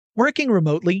Working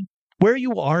remotely, where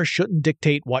you are shouldn't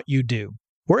dictate what you do.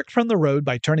 Work from the road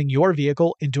by turning your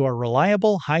vehicle into a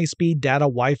reliable high-speed data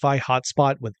Wi-Fi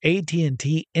hotspot with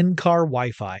AT&T in-car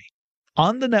Wi-Fi.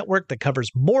 On the network that covers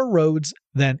more roads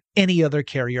than any other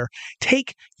carrier,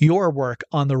 take your work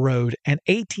on the road and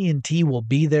AT&T will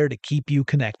be there to keep you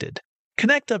connected.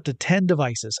 Connect up to 10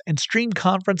 devices and stream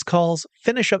conference calls,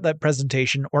 finish up that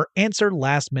presentation, or answer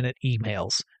last-minute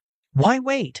emails. Why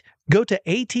wait? Go to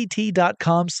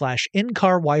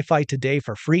att.com/in-car Wi-Fi today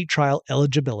for free trial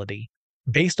eligibility.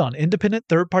 Based on independent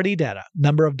third-party data,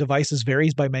 number of devices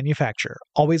varies by manufacturer.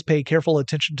 Always pay careful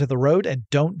attention to the road and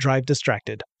don't drive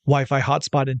distracted. Wi-Fi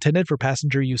hotspot intended for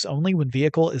passenger use only when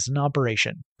vehicle is in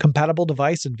operation. Compatible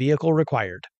device and vehicle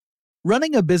required.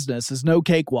 Running a business is no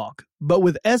cakewalk, but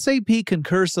with SAP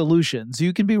Concur Solutions,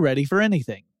 you can be ready for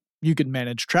anything. You can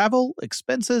manage travel,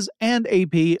 expenses, and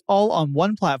AP all on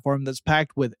one platform that's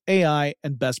packed with AI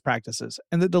and best practices,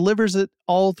 and that delivers it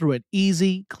all through an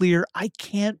easy, clear, I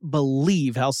can't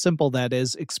believe how simple that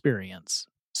is experience.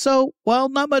 So, while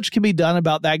not much can be done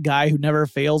about that guy who never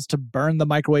fails to burn the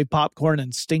microwave popcorn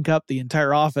and stink up the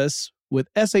entire office, with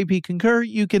SAP Concur,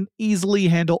 you can easily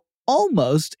handle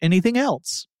almost anything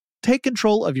else. Take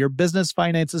control of your business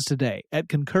finances today at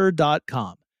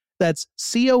Concur.com. That's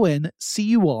CONCUR.com.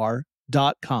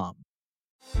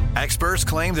 Experts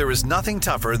claim there is nothing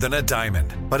tougher than a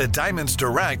diamond. But at Diamonds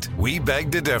Direct, we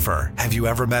beg to differ. Have you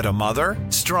ever met a mother?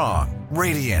 Strong,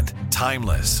 radiant,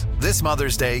 timeless. This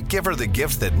Mother's Day, give her the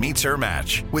gift that meets her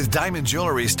match. With diamond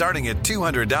jewelry starting at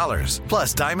 $200.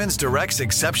 Plus Diamonds Direct's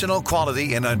exceptional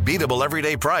quality and unbeatable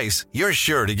everyday price, you're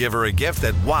sure to give her a gift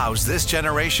that wows this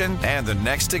generation and the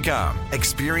next to come.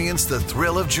 Experience the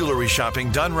thrill of jewelry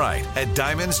shopping done right at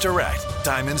Diamonds Direct.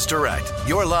 Diamonds Direct.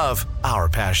 Your love, our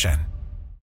passion.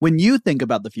 When you think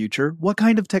about the future, what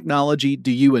kind of technology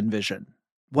do you envision?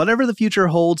 Whatever the future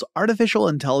holds, artificial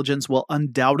intelligence will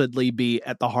undoubtedly be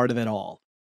at the heart of it all.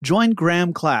 Join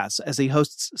Graham Class as he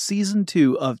hosts Season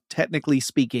 2 of Technically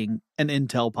Speaking, an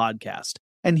Intel podcast,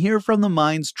 and hear from the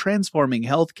minds transforming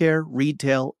healthcare,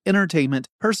 retail, entertainment,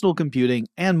 personal computing,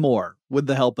 and more with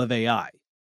the help of AI.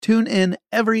 Tune in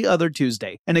every other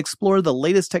Tuesday and explore the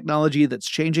latest technology that's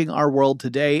changing our world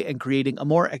today and creating a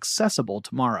more accessible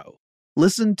tomorrow.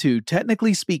 Listen to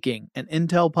Technically Speaking, an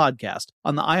Intel podcast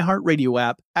on the iHeartRadio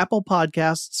app, Apple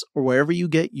Podcasts, or wherever you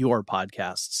get your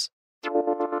podcasts.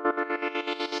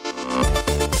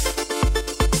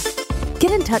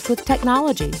 Get in touch with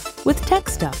technology with Tech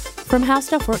Stuff from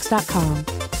HowStuffWorks.com.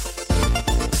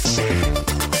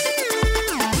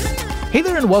 Hey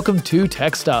there and welcome to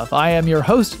Tech Stuff. I am your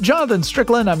host, Jonathan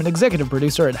Strickland. I'm an executive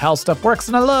producer at How Stuff Works,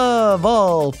 and I love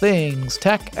all things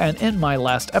tech. And in my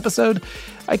last episode,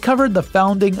 I covered the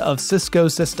founding of Cisco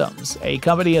Systems, a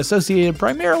company associated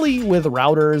primarily with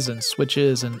routers and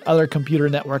switches and other computer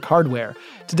network hardware.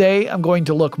 Today, I'm going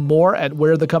to look more at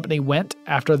where the company went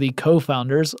after the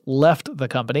co-founders left the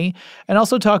company, and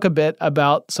also talk a bit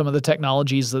about some of the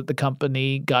technologies that the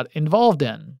company got involved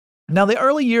in. Now, the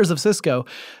early years of Cisco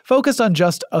focused on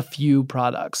just a few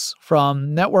products,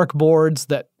 from network boards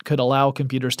that could allow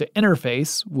computers to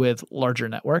interface with larger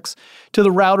networks, to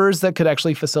the routers that could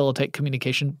actually facilitate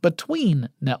communication between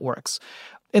networks.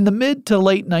 In the mid to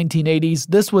late 1980s,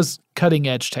 this was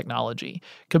cutting-edge technology.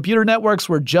 Computer networks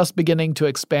were just beginning to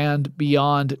expand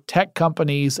beyond tech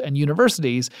companies and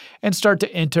universities and start to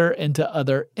enter into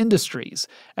other industries.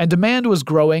 And demand was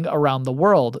growing around the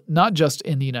world, not just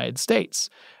in the United States.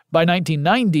 By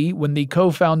 1990, when the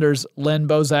co-founders Len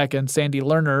Bozak and Sandy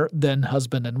Lerner, then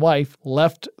husband and wife,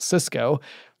 left Cisco,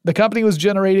 the company was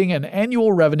generating an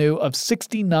annual revenue of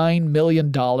 $69 million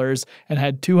and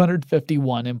had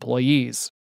 251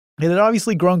 employees. It had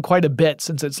obviously grown quite a bit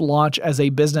since its launch as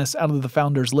a business out of the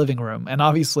founders' living room, and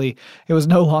obviously it was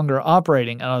no longer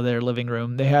operating out of their living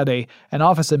room. They had an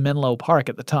office in Menlo Park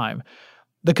at the time.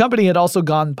 The company had also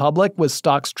gone public with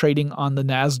stocks trading on the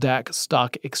NASDAQ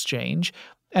Stock Exchange.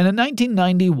 And in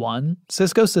 1991,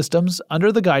 Cisco Systems,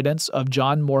 under the guidance of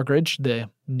John Morgridge, the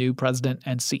new president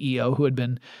and CEO who had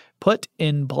been put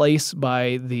in place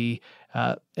by the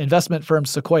investment firm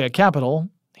Sequoia Capital,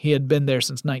 he had been there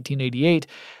since 1988,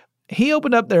 he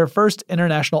opened up their first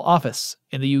international office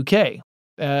in the UK.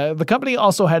 The company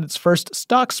also had its first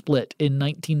stock split in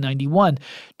 1991,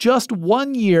 just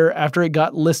 1 year after it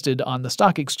got listed on the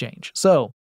stock exchange.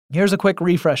 So, here's a quick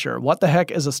refresher. What the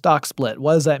heck is a stock split?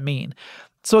 What does that mean?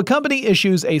 So a company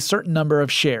issues a certain number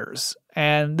of shares,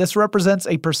 and this represents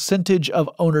a percentage of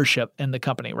ownership in the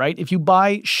company, right? If you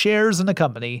buy shares in a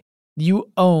company,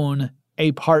 you own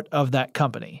a part of that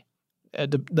company.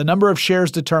 The number of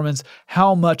shares determines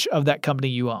how much of that company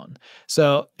you own.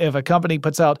 So if a company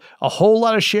puts out a whole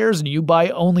lot of shares and you buy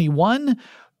only one,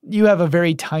 you have a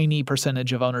very tiny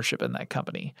percentage of ownership in that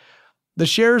company. The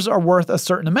shares are worth a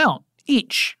certain amount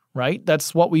each, right?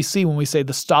 That's what we see when we say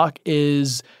the stock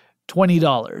is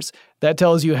 $20. That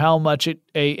tells you how much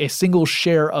a single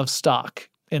share of stock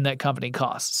in that company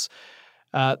costs.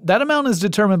 That amount is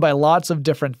determined by lots of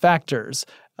different factors,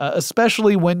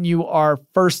 especially when you are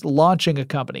first launching a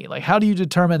company. Like, how do you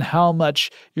determine how much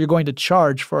you're going to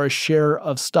charge for a share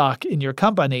of stock in your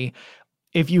company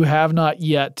if you have not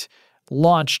yet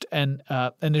launched an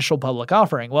initial public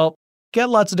offering? Well, get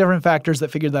lots of different factors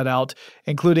that figure that out,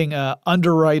 including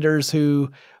underwriters who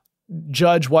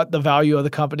judge what the value of the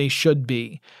company should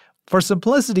be. For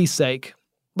simplicity's sake,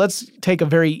 let's take a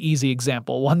very easy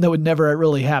example, one that would never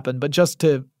really happen, but just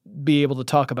to be able to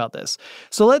talk about this.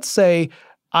 So let's say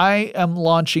I am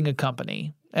launching a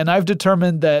company, and I've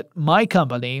determined that my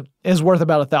company is worth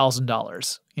about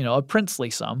 $1,000, a princely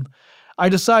sum. I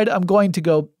decide I'm going to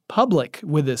go public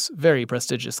with this very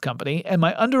prestigious company, and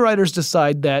my underwriters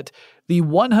decide that the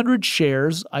 100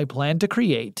 shares I plan to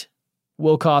create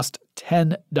will cost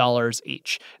 $10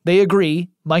 each. They agree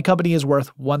my company is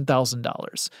worth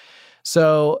 $1,000.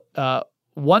 So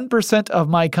 1% of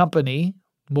my company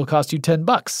will cost you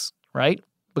 $10, right?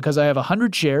 Because I have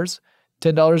 100 shares,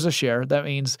 $10 a share. That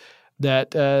means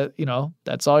that,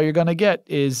 that's all you're going to get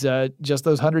is just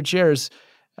those 100 shares.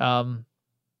 And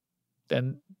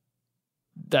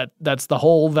that's the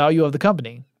whole value of the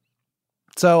company.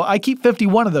 So I keep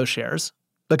 51 of those shares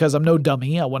because I'm no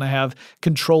dummy. I want to have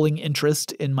controlling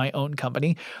interest in my own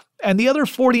company. And the other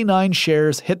 49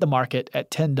 shares hit the market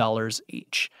at $10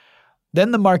 each.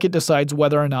 Then the market decides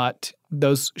whether or not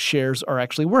those shares are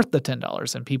actually worth the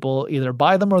 $10, and people either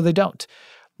buy them or they don't.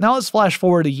 Now let's flash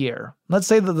forward a year. Let's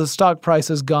say that the stock price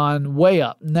has gone way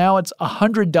up. Now it's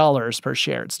 $100 per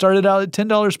share. It started out at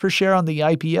 $10 per share on the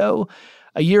IPO.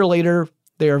 A year later,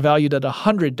 they are valued at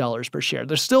 $100 per share.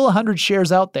 There's still 100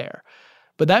 shares out there.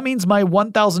 But that means my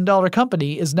 $1,000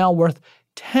 company is now worth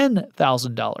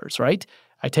 $10,000, right?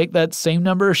 I take that same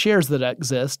number of shares that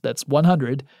exist, that's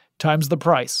 100, times the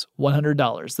price,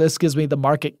 $100. This gives me the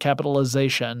market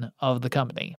capitalization of the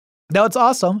company. Now, it's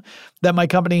awesome that my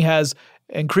company has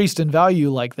increased in value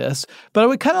like this, but I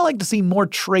would kind of like to see more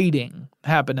trading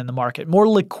happen in the market, more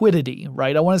liquidity,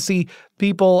 right? I want to see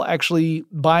people actually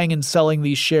buying and selling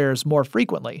these shares more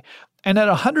frequently. And at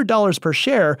 $100 per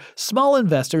share, small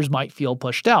investors might feel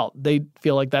pushed out. They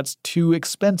feel like that's too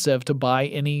expensive to buy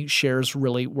any shares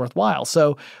really worthwhile.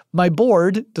 So my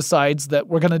board decides that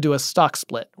we're going to do a stock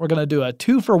split. We're going to do a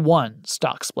 2-for-1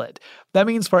 stock split. That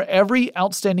means for every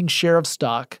outstanding share of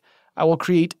stock, I will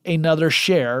create another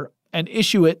share and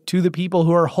issue it to the people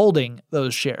who are holding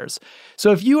those shares.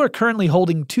 So if you are currently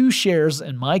holding 2 shares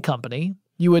in my company,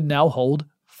 you would now hold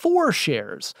 4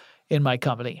 shares in my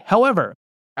company. However,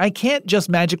 I can't just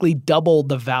magically double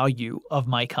the value of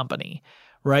my company,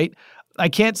 right? I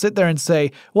can't sit there and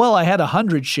say, well, I had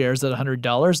 100 shares at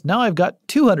 $100. Now I've got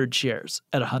 200 shares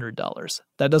at $100.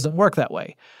 That doesn't work that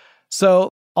way. So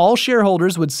all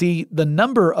shareholders would see the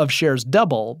number of shares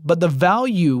double, but the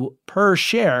value per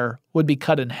share would be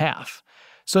cut in half.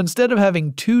 So instead of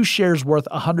having 2 shares worth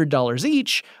 $100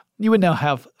 each, you would now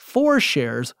have 4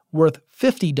 shares worth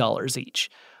 $50 each.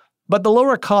 But the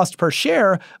lower cost per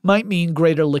share might mean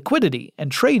greater liquidity and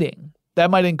trading.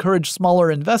 That might encourage smaller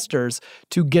investors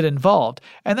to get involved,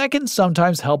 and that can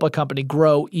sometimes help a company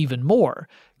grow even more.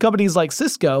 Companies like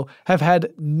Cisco have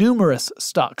had numerous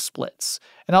stock splits,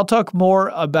 and I'll talk more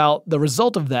about the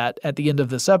result of that at the end of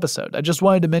this episode. I just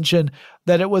wanted to mention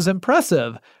that it was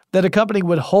impressive that a company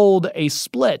would hold a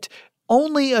split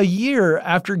only a year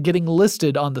after getting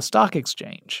listed on the stock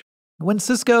exchange. When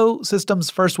Cisco Systems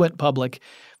first went public,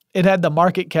 it had the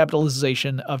market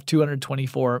capitalization of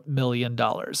 $224 million.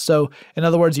 So, in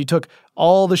other words, you took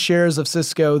all the shares of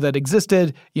Cisco that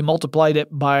existed, you multiplied it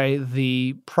by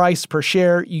the price per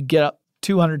share, you get up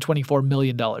 $224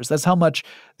 million. That's how much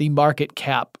the market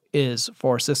cap is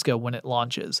for Cisco when it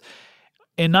launches.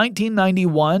 In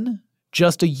 1991,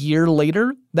 just a year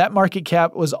later, that market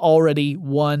cap was already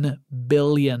 $1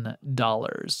 billion.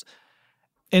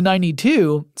 In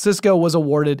 1992, Cisco was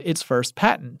awarded its first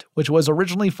patent, which was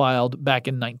originally filed back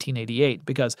in 1988,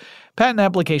 because patent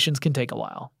applications can take a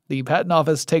while. The patent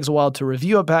office takes a while to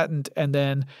review a patent and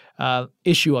then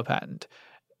issue a patent.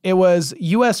 It was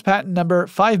U.S. patent number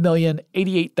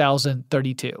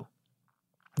 5,088,032.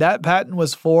 That patent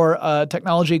was for a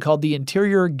technology called the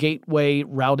Interior Gateway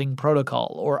Routing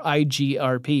Protocol, or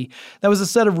IGRP. That was a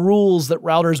set of rules that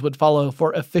routers would follow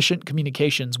for efficient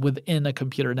communications within a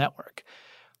computer network.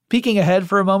 Peeking ahead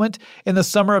for a moment, in the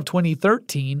summer of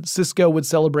 2013, Cisco would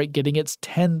celebrate getting its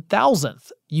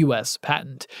 10,000th U.S.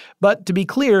 patent. But to be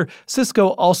clear,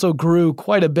 Cisco also grew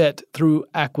quite a bit through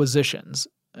acquisitions.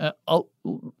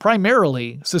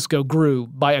 Primarily, Cisco grew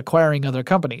by acquiring other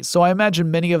companies. So I imagine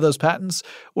many of those patents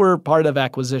were part of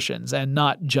acquisitions and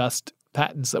not just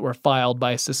patents that were filed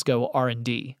by Cisco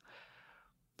R&D.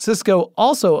 Cisco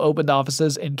also opened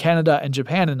offices in Canada and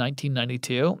Japan in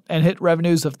 1992 and hit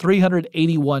revenues of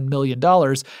 $381 million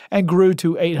and grew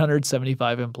to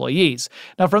 875 employees.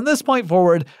 Now, from this point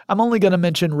forward, I'm only going to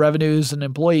mention revenues and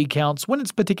employee counts when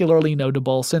it's particularly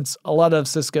notable, since a lot of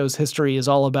Cisco's history is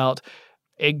all about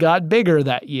it got bigger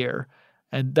that year,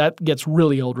 and that gets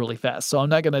really old really fast, so I'm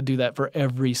not going to do that for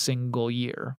every single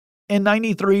year. In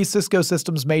 1993, Cisco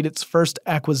Systems made its first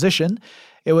acquisition.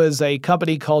 It was a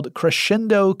company called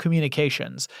Crescendo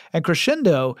Communications, and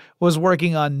Crescendo was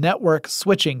working on network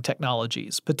switching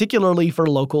technologies, particularly for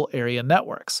local area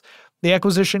networks. The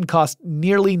acquisition cost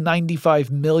nearly $95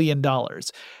 million.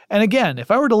 And again, if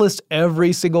I were to list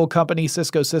every single company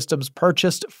Cisco Systems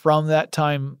purchased from that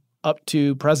time up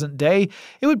to present day,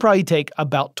 it would probably take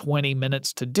about 20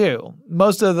 minutes to do.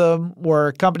 Most of them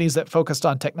were companies that focused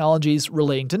on technologies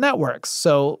relating to networks,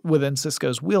 so within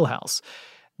Cisco's wheelhouse.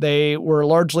 They were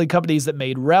largely companies that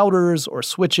made routers or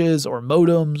switches or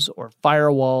modems or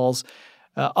firewalls.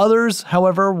 Others,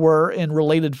 however, were in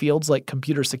related fields like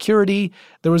computer security.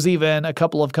 There was even a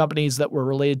couple of companies that were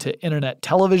related to internet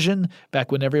television,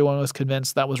 back when everyone was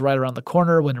convinced that was right around the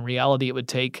corner, when in reality it would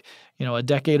take, a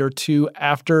decade or two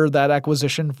after that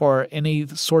acquisition for any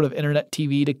sort of internet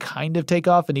TV to kind of take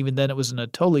off. And even then it was in a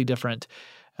totally different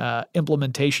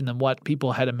implementation than what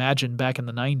people had imagined back in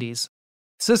the 90s.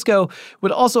 Cisco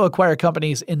would also acquire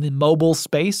companies in the mobile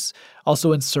space,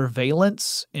 also in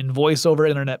surveillance, in voice over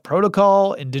internet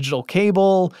protocol, in digital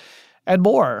cable, and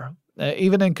more,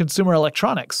 even in consumer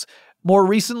electronics. More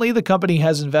recently, the company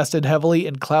has invested heavily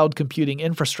in cloud computing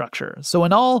infrastructure. So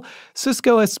in all,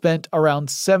 Cisco has spent around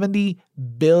 $70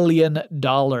 billion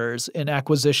in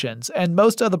acquisitions, and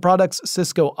most of the products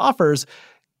Cisco offers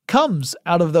comes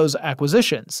out of those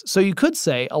acquisitions. So you could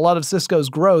say a lot of Cisco's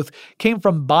growth came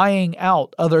from buying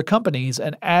out other companies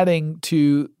and adding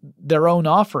to their own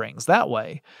offerings that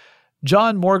way.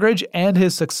 John Morgridge and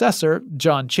his successor,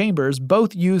 John Chambers,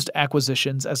 both used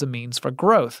acquisitions as a means for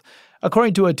growth.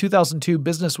 According to a 2002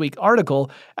 Businessweek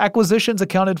article, acquisitions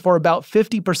accounted for about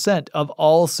 50% of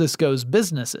all Cisco's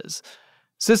businesses.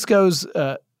 Cisco's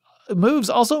moves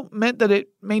also meant that it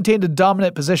maintained a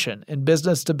dominant position in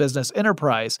business-to-business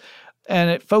enterprise, and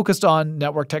it focused on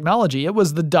network technology. It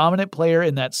was the dominant player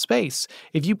in that space.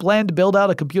 If you planned to build out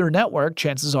a computer network,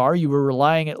 chances are you were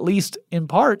relying at least in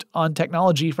part on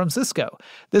technology from Cisco.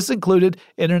 This included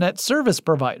internet service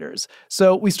providers.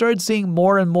 So we started seeing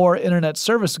more and more internet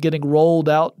service getting rolled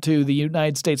out to the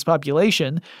United States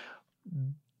population.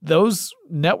 Those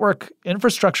network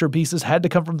infrastructure pieces had to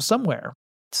come from somewhere.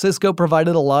 Cisco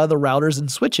provided a lot of the routers and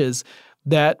switches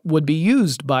that would be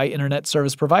used by internet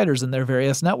service providers in their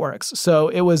various networks. So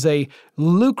it was a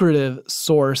lucrative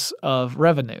source of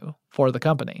revenue for the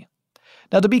company.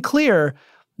 Now, to be clear,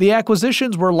 the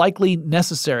acquisitions were likely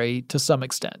necessary to some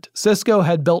extent. Cisco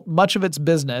had built much of its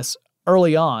business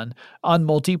early on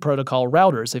multi-protocol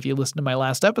routers. If you listen to my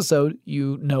last episode,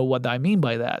 you know what I mean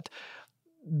by that.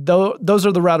 Those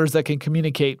are the routers that can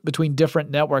communicate between different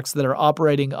networks that are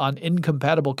operating on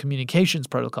incompatible communications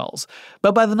protocols.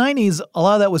 But by the 90s, a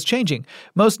lot of that was changing.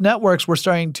 Most networks were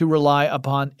starting to rely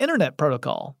upon Internet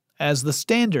Protocol as the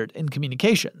standard in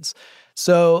communications.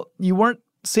 So you weren't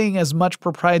seeing as much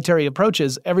proprietary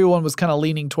approaches. Everyone was kind of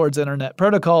leaning towards Internet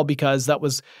Protocol because that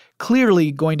was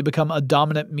clearly going to become a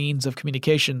dominant means of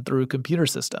communication through computer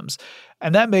systems.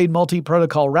 And that made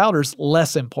multi-protocol routers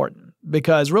less important,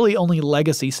 because really only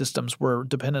legacy systems were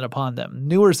dependent upon them.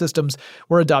 Newer systems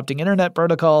were adopting Internet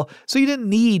Protocol, so you didn't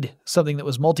need something that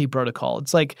was multi-protocol.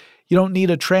 It's like you don't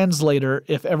need a translator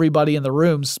if everybody in the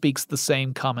room speaks the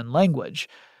same common language.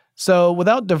 So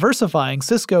without diversifying,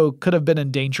 Cisco could have been in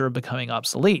danger of becoming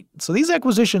obsolete. So these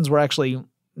acquisitions were actually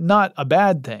not a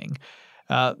bad thing,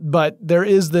 but there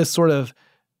is this sort of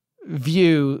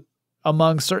view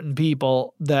among certain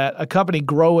people that a company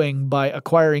growing by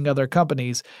acquiring other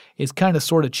companies is kind of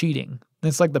sort of cheating.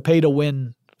 It's like the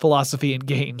pay-to-win philosophy in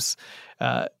games,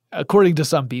 according to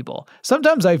some people.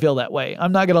 Sometimes I feel that way.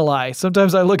 I'm not going to lie.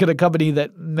 Sometimes I look at a company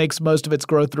that makes most of its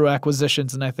growth through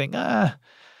acquisitions and I think,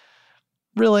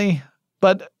 really?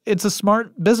 But it's a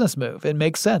smart business move. It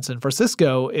makes sense. And for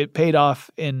Cisco, it paid off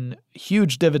in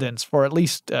huge dividends for at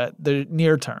least the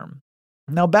near term.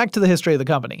 Now back to the history of the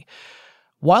company.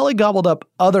 While it gobbled up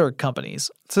other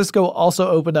companies, Cisco also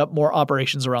opened up more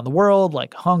operations around the world,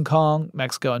 like Hong Kong,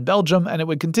 Mexico, and Belgium, and it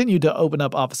would continue to open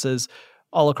up offices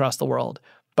all across the world.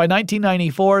 By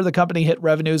 1994, the company hit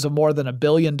revenues of more than $1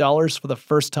 billion for the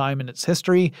first time in its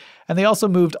history, and they also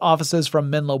moved offices from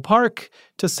Menlo Park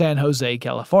to San Jose,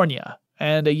 California.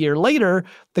 And a year later,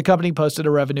 the company posted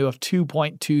a revenue of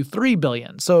 $2.23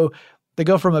 billion. So they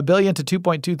go from $1 billion to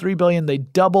 $2.23 billion. They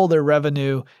double their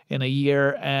revenue in a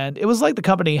year, and it was like the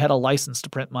company had a license to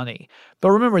print money.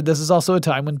 But remember, this is also a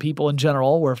time when people in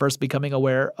general were first becoming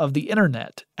aware of the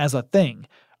internet as a thing.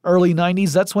 Early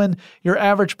 90s, that's when your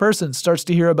average person starts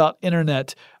to hear about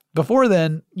internet. Before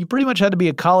then, you pretty much had to be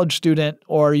a college student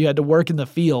or you had to work in the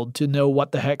field to know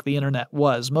what the heck the internet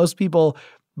was. Most people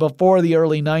before the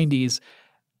early 90s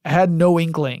had no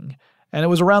inkling. And it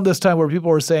was around this time where people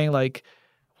were saying, like,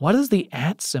 what does the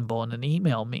 @ symbol in an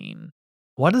email mean?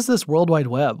 What is this World Wide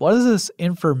Web? What is this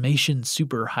information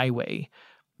superhighway?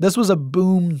 This was a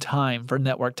boom time for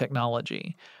network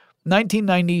technology.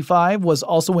 1995 was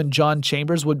also when John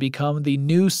Chambers would become the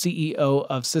new CEO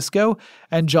of Cisco,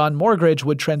 and John Morgridge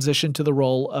would transition to the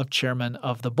role of chairman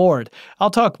of the board.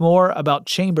 I'll talk more about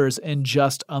Chambers in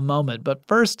just a moment, but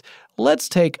first, let's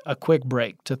take a quick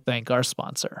break to thank our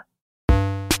sponsor.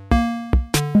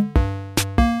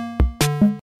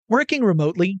 Working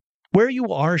remotely, where you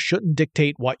are shouldn't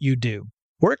dictate what you do.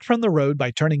 Work from the road by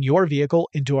turning your vehicle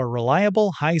into a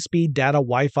reliable high-speed data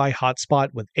Wi-Fi hotspot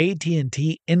with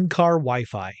AT&T in-car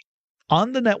Wi-Fi.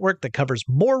 On the network that covers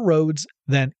more roads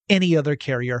than any other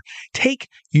carrier, take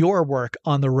your work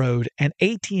on the road and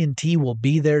AT&T will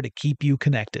be there to keep you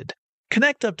connected.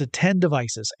 Connect up to 10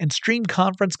 devices and stream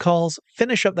conference calls,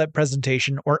 finish up that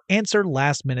presentation, or answer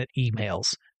last-minute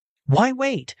emails. Why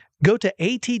wait? Go to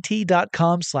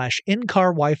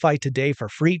att.com/in-car Wi-Fi today for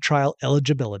free trial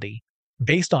eligibility.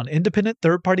 Based on independent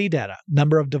third-party data,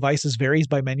 number of devices varies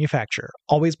by manufacturer.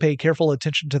 Always pay careful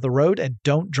attention to the road and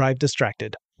don't drive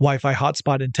distracted. Wi-Fi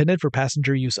hotspot intended for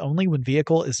passenger use only when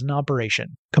vehicle is in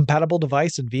operation. Compatible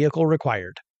device and vehicle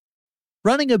required.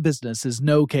 Running a business is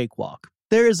no cakewalk.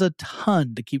 There is a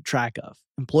ton to keep track of.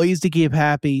 Employees to keep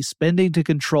happy, spending to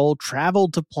control,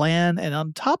 travel to plan, and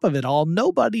on top of it all,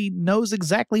 nobody knows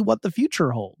exactly what the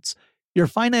future holds. Your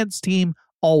finance team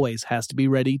always has to be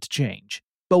ready to change.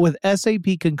 But with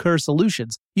SAP Concur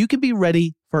Solutions, you can be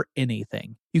ready for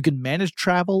anything. You can manage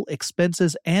travel,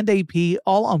 expenses, and AP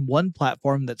all on one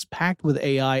platform that's packed with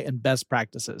AI and best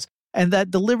practices, and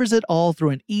that delivers it all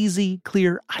through an easy,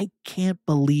 clear, I can't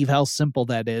believe how simple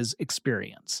that is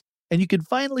experience. And you can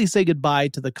finally say goodbye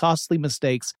to the costly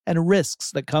mistakes and risks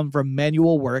that come from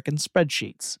manual work and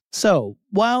spreadsheets. So,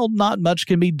 while not much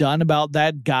can be done about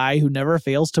that guy who never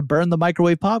fails to burn the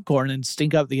microwave popcorn and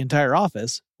stink up the entire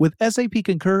office, with SAP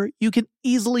Concur, you can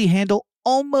easily handle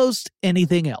almost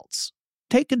anything else.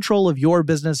 Take control of your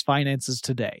business finances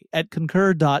today at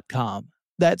concur.com.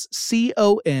 That's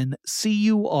CONCUR.com.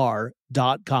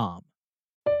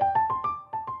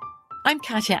 I'm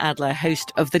Katya Adler,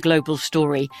 host of The Global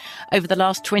Story. Over the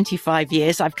last 25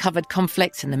 years, I've covered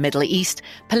conflicts in the Middle East,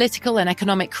 political and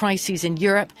economic crises in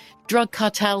Europe, drug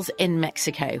cartels in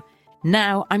Mexico.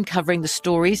 Now I'm covering the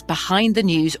stories behind the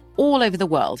news all over the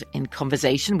world in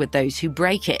conversation with those who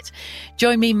break it.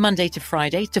 Join me Monday to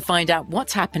Friday to find out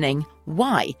what's happening,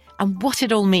 why, and what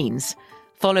it all means.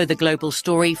 Follow The Global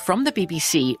Story from the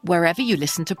BBC wherever you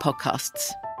listen to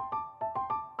podcasts.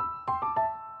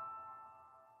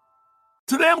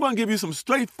 Today I'm going to give you some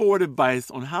straightforward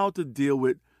advice on how to deal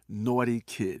with naughty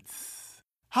kids.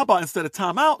 How about instead of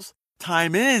timeouts,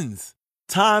 time-ins?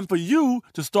 Time for you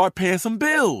to start paying some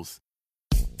bills.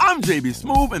 I'm JB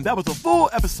Smoove, and that was a full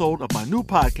episode of my new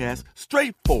podcast,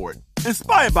 Straightforward,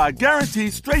 inspired by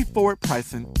guaranteed straightforward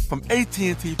pricing from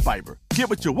AT&T Fiber. Get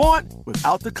what you want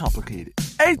without the complicated.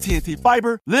 AT&T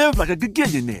Fiber, live like a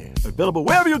gigillionaire. Available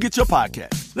wherever you get your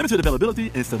podcast. Limited availability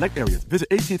in select areas. Visit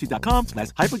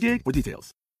AT&T.com/hypergig for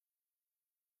details.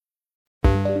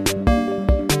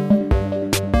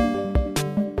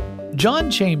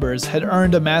 John Chambers had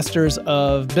earned a Master's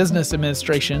of Business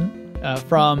Administration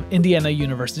from Indiana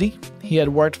University. He had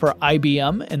worked for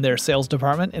IBM in their sales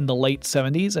department in the late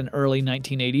 70s and early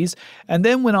 1980s, and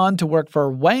then went on to work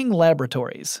for Wang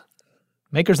Laboratories,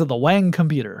 makers of the Wang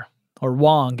computer, or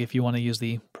Wang if you want to use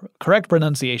the correct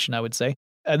pronunciation, I would say.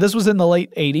 This was in the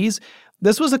late 80s.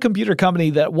 This was a computer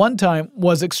company that at one time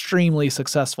was extremely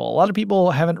successful. A lot of people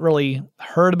haven't really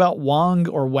heard about Wang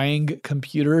or Wang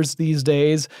computers these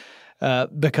days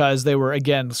because they were,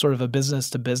 again, sort of a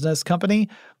business-to-business company.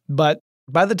 But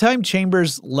By the time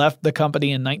Chambers left the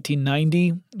company in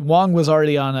 1990, Wang was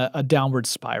already on a downward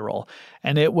spiral,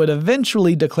 and it would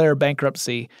eventually declare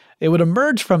bankruptcy. It would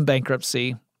emerge from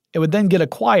bankruptcy. It would then get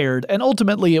acquired, and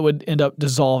ultimately it would end up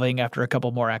dissolving after a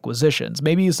couple more acquisitions.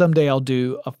 Maybe someday I'll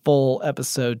do a full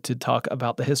episode to talk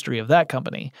about the history of that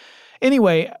company.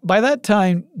 Anyway, by that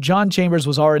time, John Chambers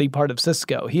was already part of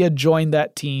Cisco. He had joined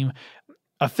that team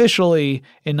officially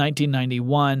in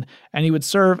 1991, and he would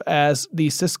serve as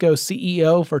the Cisco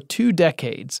CEO for 2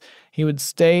 decades. He would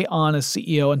stay on as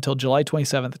CEO until July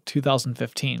 27th,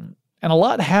 2015. And a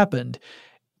lot happened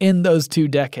in those 2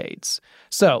 decades.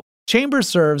 So, Chambers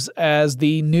serves as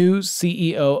the new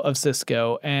CEO of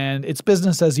Cisco, and it's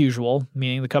business as usual,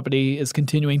 meaning the company is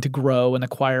continuing to grow and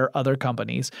acquire other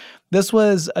companies. This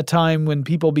was a time when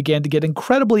people began to get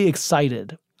incredibly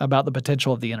excited about the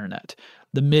potential of the internet,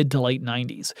 the mid to late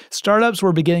 90s. Startups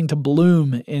were beginning to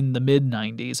bloom in the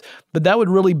mid-90s, but that would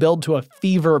really build to a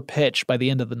fever pitch by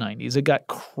the end of the 90s. It got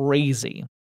crazy.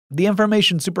 The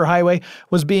information superhighway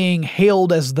was being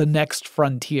hailed as the next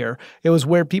frontier. It was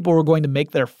where people were going to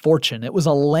make their fortune. It was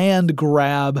a land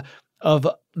grab of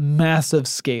massive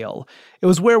scale. It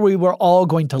was where we were all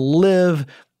going to live,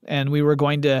 and we were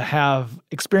going to have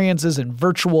experiences in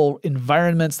virtual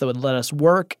environments that would let us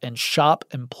work and shop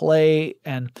and play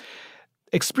and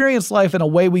experience life in a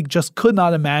way we just could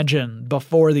not imagine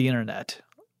before the internet.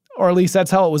 Or at least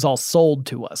that's how it was all sold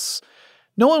to us.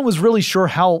 No one was really sure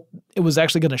how it was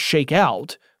actually going to shake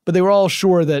out, but they were all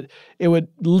sure that it would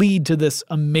lead to this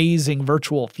amazing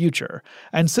virtual future.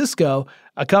 And Cisco,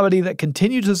 a company that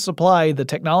continued to supply the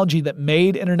technology that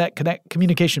made internet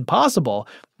communication possible,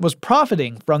 was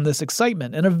profiting from this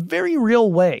excitement in a very real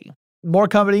way. More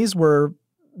companies were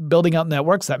building out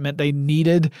networks. That meant they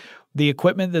needed the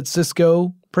equipment that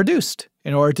Cisco produced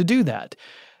in order to do that.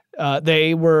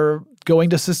 They were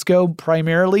going to Cisco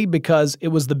primarily because it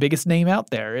was the biggest name out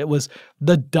there. It was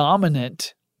the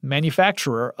dominant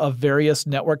manufacturer of various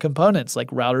network components like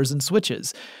routers and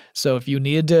switches. So if you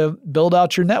needed to build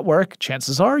out your network,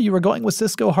 chances are you were going with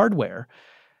Cisco hardware.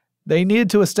 They needed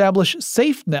to establish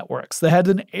safe networks that had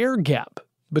an air gap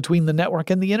between the network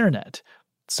and the internet.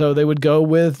 So they would go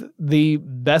with the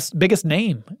biggest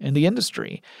name in the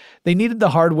industry. They needed the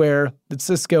hardware that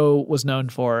Cisco was known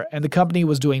for, and the company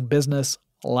was doing business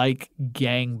like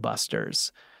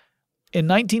gangbusters. In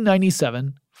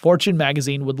 1997, Fortune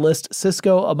magazine would list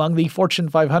Cisco among the Fortune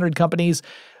 500 companies,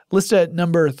 listed at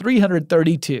number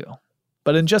 332.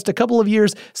 But in just a couple of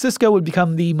years, Cisco would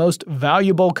become the most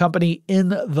valuable company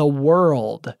in the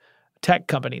world. Tech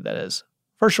company, that is.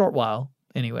 For a short while,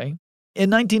 anyway.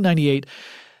 In 1998,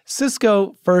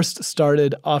 Cisco first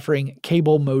started offering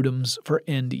cable modems for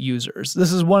end users.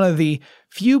 This is one of the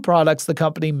few products the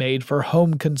company made for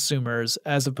home consumers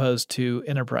as opposed to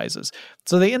enterprises.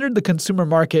 So they entered the consumer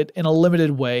market in a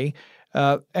limited way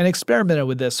and experimented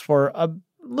with this for a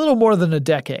little more than a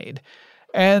decade.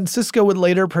 And Cisco would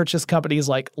later purchase companies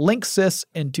like Linksys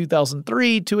in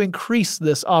 2003 to increase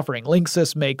this offering.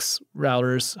 Linksys makes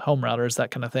routers, home routers,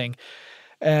 that kind of thing,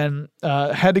 and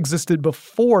had existed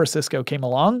before Cisco came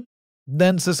along.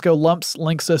 Then Cisco lumps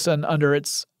Linksys under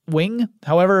its wing.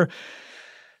 However,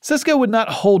 Cisco would not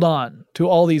hold on to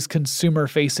all these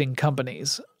consumer-facing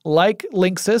companies. Like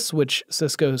Linksys, which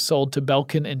Cisco sold to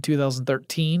Belkin in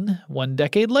 2013, 1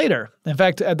 decade later. In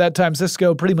fact, at that time,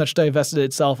 Cisco pretty much divested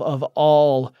itself of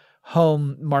all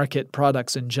home market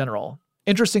products in general.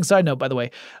 Interesting side note, by the way,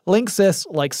 Linksys,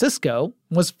 like Cisco,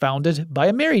 was founded by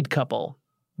a married couple.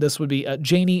 This would be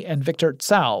Janie and Victor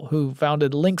Tsao, who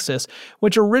founded Linksys,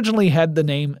 which originally had the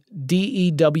name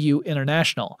DEW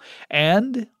International.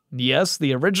 And yes,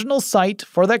 the original site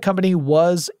for that company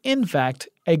was, in fact,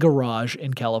 a garage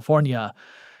in California,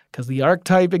 because the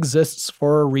archetype exists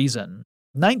for a reason.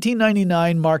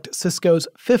 1999 marked Cisco's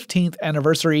 15th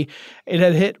anniversary. It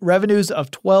had hit revenues of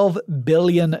 $12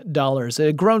 billion. It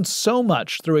had grown so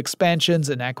much through expansions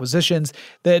and acquisitions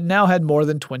that it now had more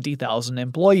than 20,000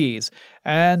 employees.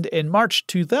 And in March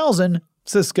 2000,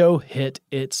 Cisco hit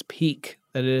its peak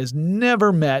that it has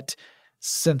never met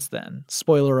since then.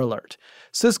 Spoiler alert.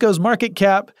 Cisco's market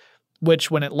cap, which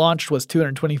when it launched was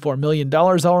 $224 million,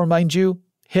 I'll remind you,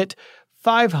 hit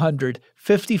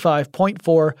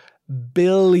 $555.4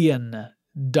 billion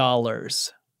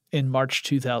in March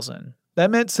 2000.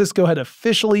 That meant Cisco had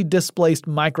officially displaced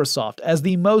Microsoft as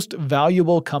the most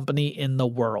valuable company in the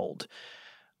world.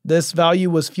 This value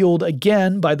was fueled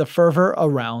again by the fervor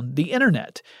around the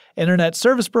internet. Internet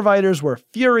service providers were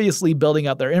furiously building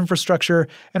out their infrastructure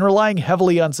and relying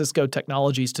heavily on Cisco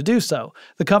technologies to do so.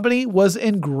 The company was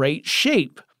in great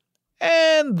shape.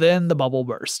 And then the bubble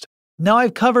burst. Now,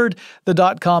 I've covered the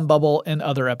dot-com bubble in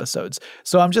other episodes,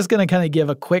 so I'm just going to kind of give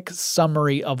a quick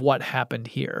summary of what happened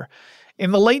here.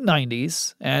 In the late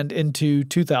 90s and into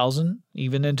 2000,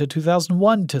 even into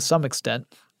 2001 to some extent,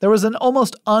 there was an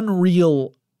almost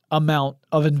unreal amount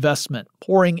of investment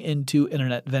pouring into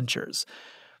internet ventures.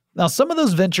 Now, some of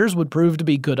those ventures would prove to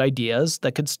be good ideas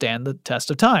that could stand the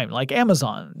test of time, like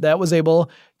Amazon, that was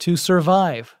able to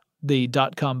survive the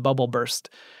dot-com bubble burst.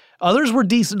 Others were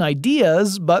decent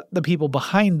ideas, but the people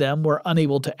behind them were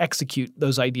unable to execute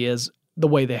those ideas the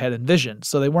way they had envisioned.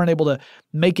 So they weren't able to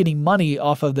make any money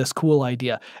off of this cool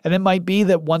idea. And it might be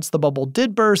that once the bubble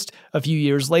did burst, a few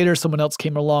years later, someone else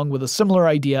came along with a similar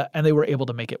idea and they were able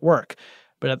to make it work.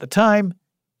 But at the time,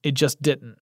 it just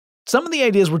didn't. Some of the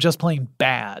ideas were just plain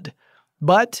bad.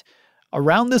 But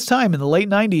around this time in the late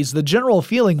 90s, the general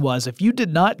feeling was if you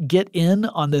did not get in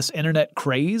on this internet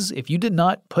craze, if you did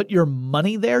not put your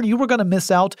money there, you were going to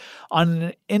miss out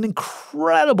on an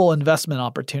incredible investment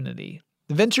opportunity.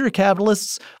 The venture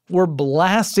capitalists were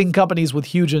blasting companies with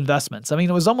huge investments. I mean,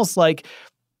 it was almost like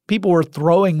people were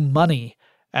throwing money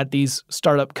at these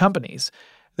startup companies.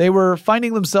 They were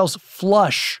finding themselves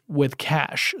flush with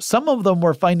cash. Some of them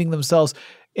were finding themselves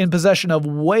in possession of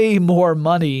way more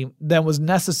money than was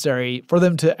necessary for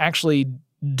them to actually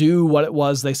do what it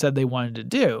was they said they wanted to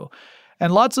do.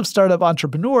 And lots of startup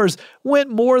entrepreneurs went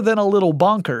more than a little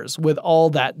bonkers with all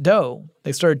that dough.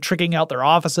 They started tricking out their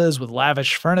offices with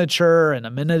lavish furniture and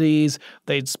amenities.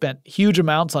 They'd spent huge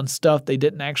amounts on stuff they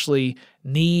didn't actually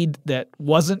need that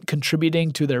wasn't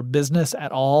contributing to their business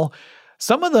at all.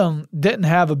 Some of them didn't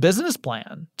have a business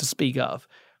plan to speak of.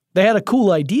 They had a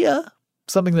cool idea,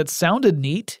 something that sounded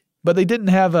neat, but they didn't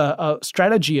have a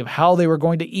strategy of how they were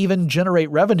going to even generate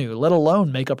revenue, let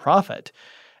alone make a profit.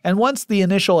 And once the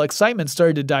initial excitement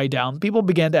started to die down, people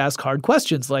began to ask hard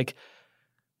questions like,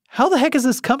 how the heck is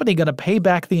this company going to pay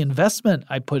back the investment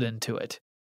I put into it?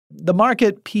 The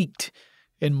market peaked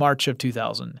in March of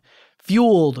 2000,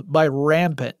 fueled by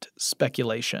rampant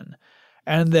speculation,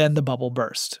 and then the bubble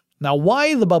burst. Now,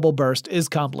 why the bubble burst is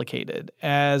complicated,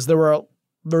 as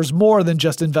there's more than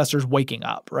just investors waking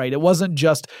up, right? It wasn't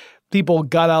just people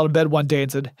got out of bed one day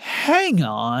and said, hang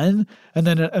on, and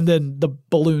then the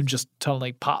balloon just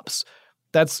suddenly pops.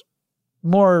 That's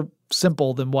more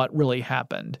simple than what really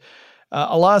happened.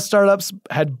 A lot of startups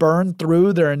had burned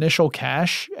through their initial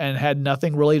cash and had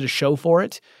nothing really to show for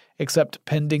it except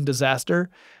pending disaster.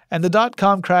 And the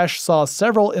dot-com crash saw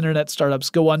several internet startups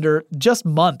go under just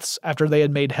months after they had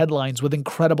made headlines with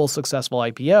incredible successful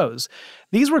IPOs.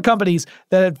 These were companies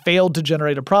that had failed to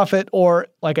generate a profit, or,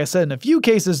 like I said, in a few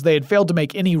cases, they had failed to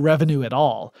make any revenue at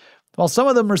all. While some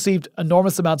of them received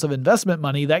enormous amounts of investment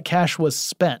money, that cash was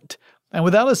spent. And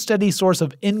without a steady source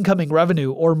of incoming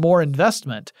revenue or more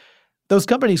investment, those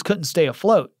companies couldn't stay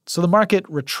afloat, so the market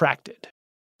retracted.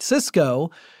 Cisco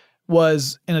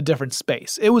was in a different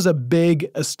space. It was a big,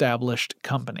 established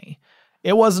company.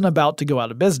 It wasn't about to go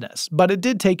out of business, but it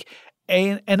did take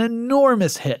an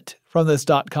enormous hit from this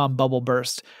dot-com bubble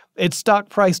burst. Its stock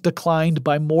price declined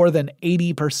by more than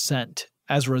 80%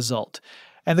 as a result.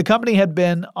 And the company had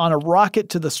been on a rocket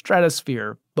to the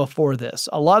stratosphere before this.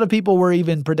 A lot of people were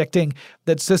even predicting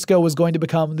that Cisco was going to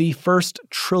become the first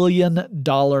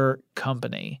trillion-dollar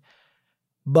company.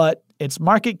 But its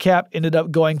market cap ended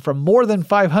up going from more than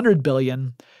 $500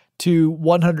 billion to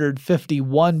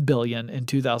 $151 billion in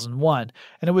 2001,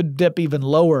 and it would dip even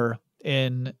lower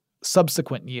in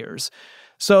subsequent years.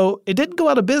 So it didn't go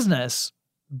out of business,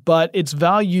 but its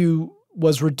value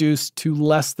was reduced to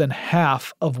less than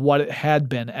half of what it had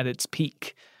been at its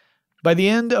peak. By the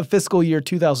end of fiscal year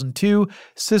 2002,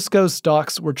 Cisco's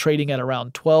stocks were trading at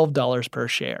around $12 per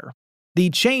share. The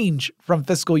change from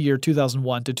fiscal year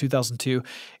 2001 to 2002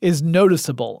 is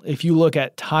noticeable if you look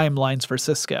at timelines for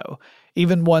Cisco,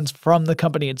 even ones from the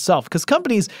company itself, because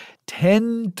companies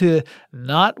tend to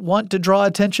not want to draw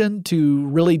attention to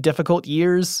really difficult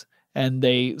years, and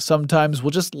they sometimes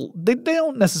will they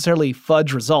don't necessarily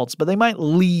fudge results, but they might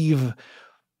leave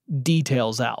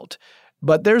details out.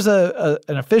 But there's an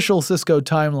official Cisco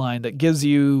timeline that gives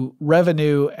you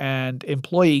revenue and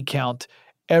employee count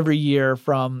every year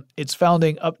from its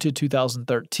founding up to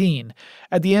 2013.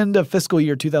 At the end of fiscal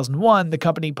year 2001, the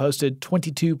company posted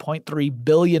 $22.3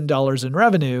 billion in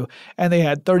revenue, and they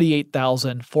had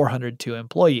 38,402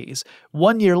 employees.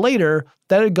 1 year later,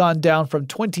 that had gone down from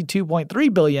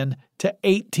 $22.3 billion to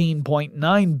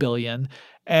 $18.9 billion,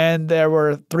 and there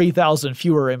were 3,000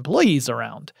 fewer employees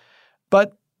around.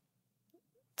 But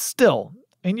still,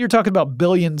 and you're talking about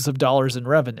billions of dollars in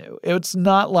revenue. It's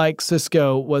not like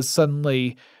Cisco was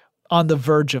suddenly on the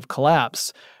verge of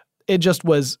collapse. It just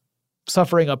was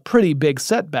suffering a pretty big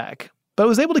setback. but it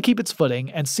was able to keep its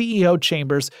footing, and CEO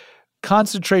Chambers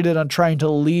concentrated on trying to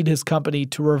lead his company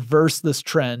to reverse this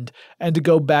trend and to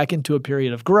go back into a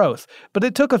period of growth. But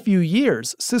it took a few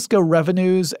years. Cisco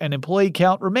revenues and employee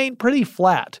count remained pretty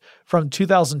flat from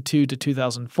 2002 to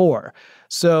 2004.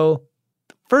 So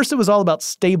first it was all about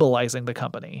stabilizing the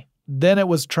company. Then it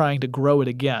was trying to grow it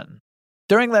again.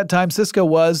 During that time, Cisco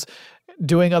was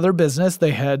doing other business.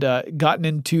 They had gotten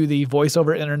into the voice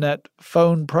over internet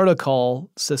phone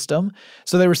protocol system.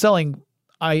 So they were selling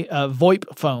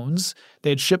VoIP phones.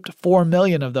 They had shipped 4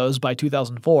 million of those by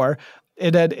 2004.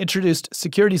 It had introduced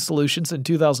security solutions in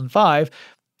 2005,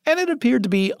 and it appeared to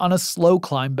be on a slow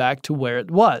climb back to where it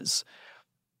was.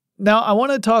 Now, I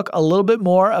want to talk a little bit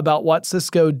more about what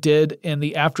Cisco did in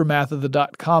the aftermath of the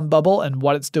dot-com bubble and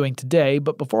what it's doing today,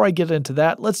 but before I get into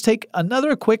that, let's take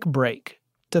another quick break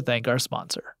to thank our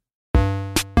sponsor.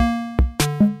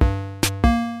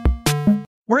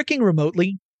 Working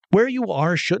remotely, where you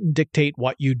are shouldn't dictate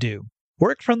what you do.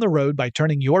 Work from the road by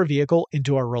turning your vehicle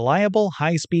into a reliable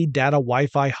high-speed data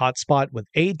Wi-Fi hotspot with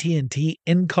AT&T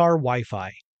in-car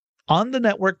Wi-Fi. On the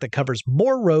network that covers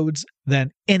more roads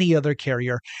than any other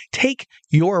carrier, take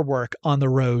your work on the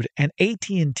road and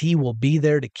AT&T will be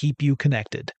there to keep you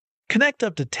connected. Connect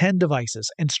up to 10 devices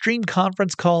and stream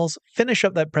conference calls, finish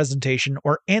up that presentation,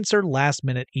 or answer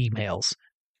last-minute emails.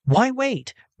 Why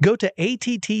wait? Go to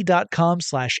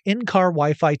att.com/in-car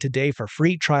Wi-Fi today for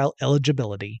free trial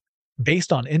eligibility.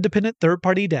 Based on independent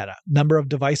third-party data, number of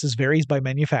devices varies by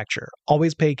manufacturer.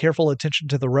 Always pay careful attention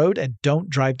to the road and don't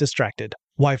drive distracted.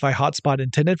 Wi-Fi hotspot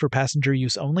intended for passenger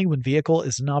use only when vehicle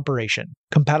is in operation.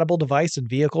 Compatible device and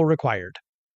vehicle required.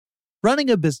 Running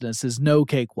a business is no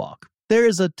cakewalk. There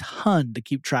is a ton to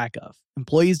keep track of.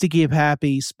 Employees to keep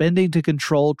happy, spending to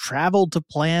control, travel to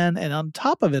plan, and on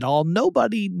top of it all,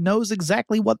 nobody knows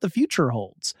exactly what the future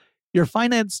holds. Your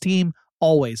finance team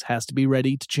always has to be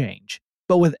ready to change.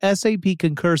 But with SAP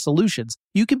Concur Solutions,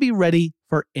 you can be ready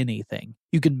for anything.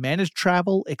 You can manage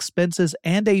travel, expenses,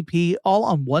 and AP all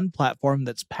on one platform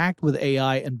that's packed with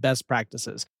AI and best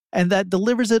practices, and that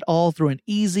delivers it all through an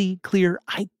easy, clear,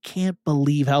 I can't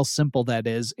believe how simple that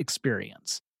is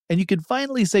experience. And you can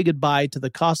finally say goodbye to the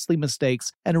costly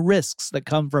mistakes and risks that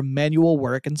come from manual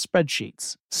work and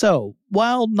spreadsheets. So,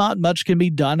 while not much can be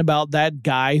done about that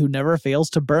guy who never fails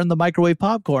to burn the microwave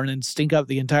popcorn and stink up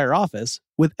the entire office,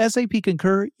 with SAP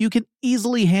Concur, you can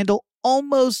easily handle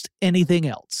almost anything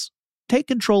else. Take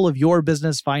control of your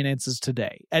business finances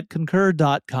today at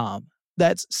Concur.com.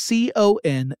 That's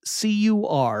CONCUR.com.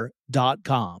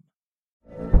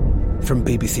 From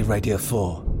BBC Radio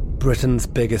 4. Britain's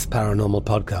biggest paranormal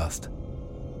podcast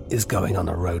is going on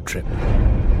a road trip.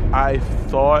 I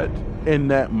thought in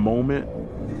that moment,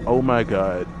 oh my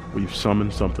God, we've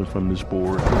summoned something from this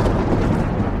board.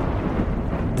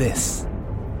 This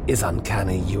is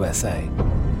Uncanny USA.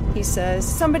 He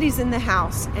says, somebody's in the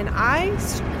house, and I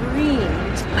screamed.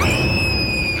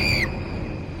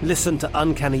 Listen to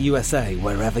Uncanny USA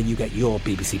wherever you get your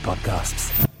BBC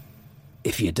podcasts,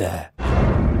 if you dare.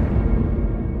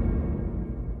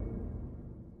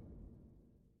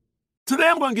 Today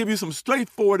I'm going to give you some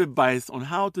straightforward advice on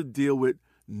how to deal with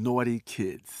naughty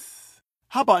kids.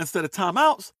 How about instead of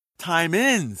timeouts,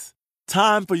 time-ins?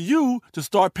 Time for you to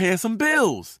start paying some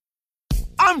bills.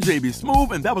 I'm JB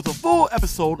Smoove, and that was a full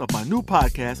episode of my new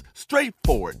podcast,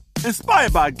 Straightforward,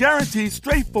 inspired by guaranteed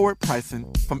straightforward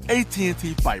pricing from AT&T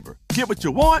Fiber. Get what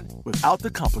you want without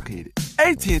the complicated.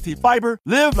 AT&T Fiber,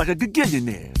 live like a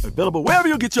gigillionaire. Available wherever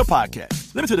you get your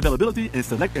podcast. Limited availability in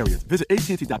select areas. Visit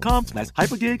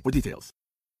AT&T.com/hypergig for details.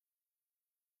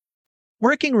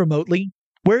 Working remotely,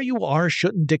 where you are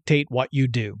shouldn't dictate what you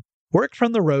do. Work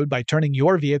from the road by turning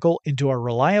your vehicle into a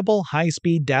reliable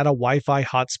high-speed data Wi-Fi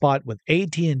hotspot with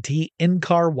AT&T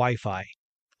in-car Wi-Fi.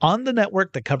 On the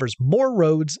network that covers more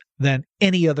roads than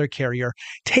any other carrier,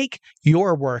 take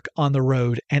your work on the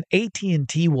road and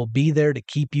AT&T will be there to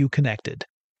keep you connected.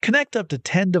 Connect up to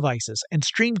 10 devices and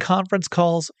stream conference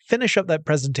calls, finish up that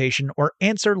presentation, or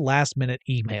answer last-minute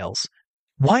emails.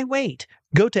 Why wait?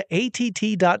 Go to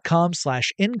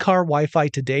att.com/in-car Wi-Fi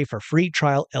today for free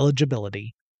trial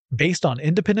eligibility. Based on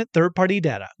independent third-party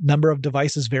data, number of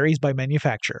devices varies by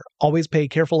manufacturer. Always pay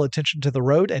careful attention to the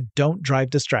road and don't drive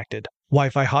distracted.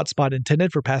 Wi-Fi hotspot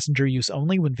intended for passenger use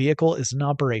only when vehicle is in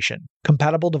operation.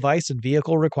 Compatible device and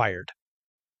vehicle required.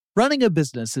 Running a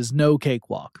business is no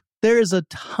cakewalk. There is a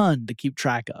ton to keep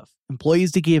track of.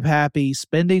 Employees to keep happy,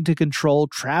 spending to control,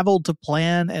 travel to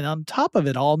plan, and on top of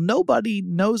it all, nobody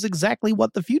knows exactly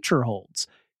what the future holds.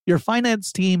 Your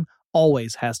finance team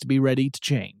always has to be ready to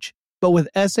change. But with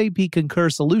SAP Concur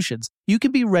Solutions, you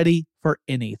can be ready for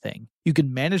anything. You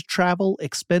can manage travel,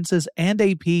 expenses, and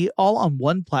AP all on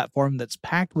one platform that's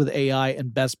packed with AI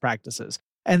and best practices,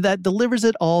 and that delivers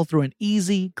it all through an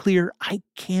easy, clear, I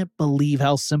can't believe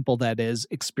how simple that is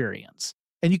experience.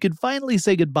 And you can finally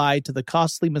say goodbye to the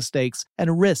costly mistakes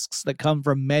and risks that come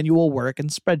from manual work and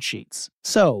spreadsheets.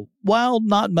 So, while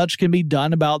not much can be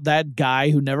done about that guy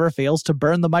who never fails to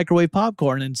burn the microwave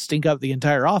popcorn and stink up the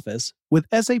entire office, with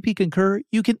SAP Concur,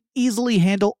 you can easily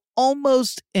handle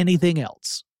almost anything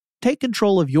else. Take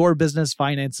control of your business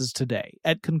finances today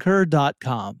at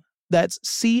Concur.com. That's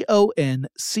CONCUR.com.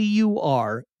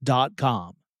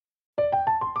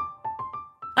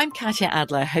 I'm Katya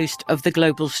Adler, host of The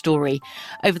Global Story.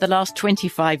 Over the last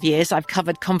 25 years, I've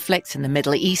covered conflicts in the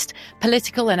Middle East,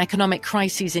 political and economic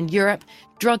crises in Europe,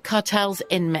 drug cartels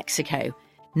in Mexico.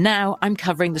 Now I'm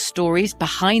covering the stories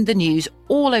behind the news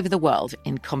all over the world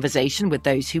in conversation with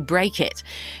those who break it.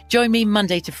 Join me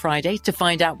Monday to Friday to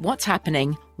find out what's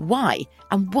happening, why,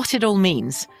 and what it all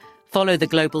means. Follow The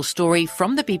Global Story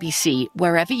from the BBC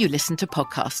wherever you listen to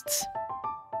podcasts.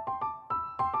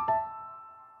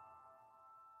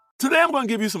 Today I'm going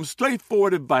to give you some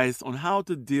straightforward advice on how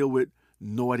to deal with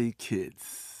naughty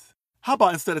kids. How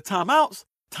about instead of timeouts,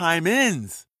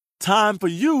 time-ins? Time for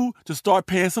you to start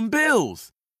paying some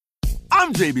bills.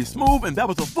 I'm JB Smoove, and that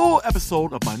was a full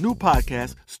episode of my new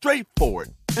podcast,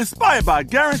 Straightforward, inspired by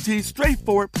guaranteed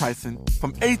straightforward pricing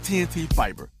from AT&T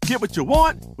Fiber. Get what you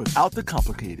want without the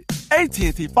complicated.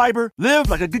 AT&T Fiber, live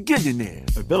like a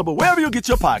gigillionaire. Available wherever you get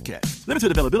your podcasts.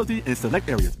 Limited availability in select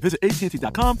areas. Visit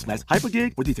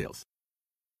AT&T.com/hypergig for details.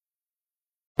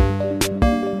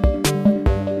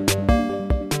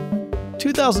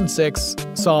 2006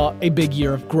 saw a big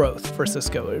year of growth for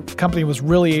Cisco. The company was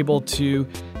really able to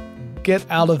get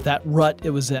out of that rut it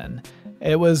was in.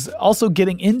 It was also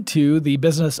getting into the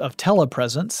business of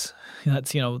telepresence.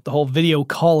 That's, the whole video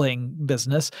calling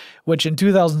business, which in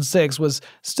 2006 was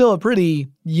still a pretty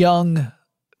young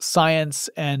science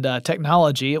and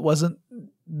technology. It wasn't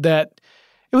that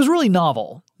 – it was really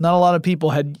novel. Not a lot of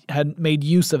people had made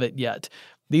use of it yet.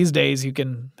 These days, you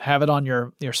can have it on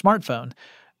your smartphone.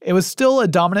 It was still a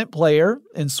dominant player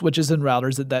in switches and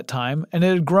routers at that time, and it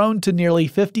had grown to nearly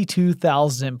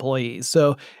 52,000 employees.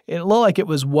 So it looked like it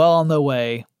was well on the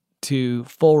way to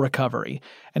full recovery,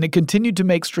 and it continued to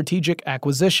make strategic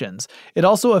acquisitions. It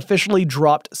also officially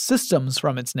dropped systems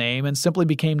from its name and simply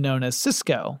became known as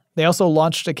Cisco. They also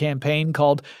launched a campaign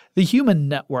called the Human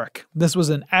Network. This was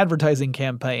an advertising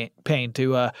campaign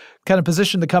to kind of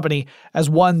position the company as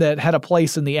one that had a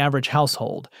place in the average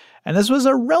household. And this was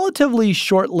a relatively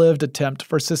short-lived attempt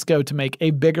for Cisco to make a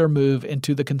bigger move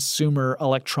into the consumer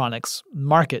electronics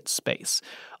market space.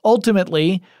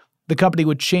 Ultimately, the company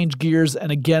would change gears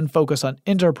and again focus on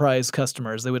enterprise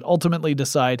customers. They would ultimately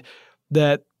decide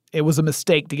that it was a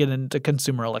mistake to get into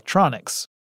consumer electronics.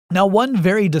 Now, one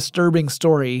very disturbing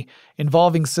story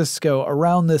involving Cisco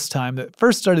around this time that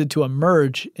first started to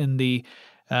emerge in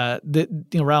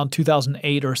around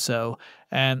 2008 or so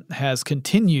and has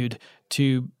continued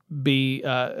to be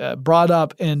brought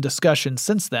up in discussion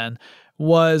since then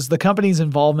was the company's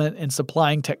involvement in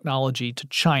supplying technology to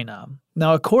China.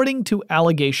 Now, according to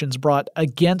allegations brought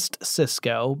against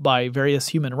Cisco by various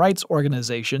human rights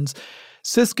organizations,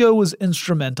 Cisco was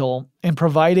instrumental in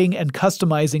providing and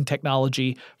customizing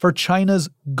technology for China's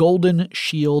Golden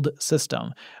Shield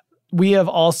system. We have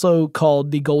also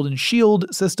called the Golden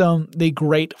Shield system the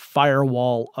Great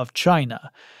Firewall of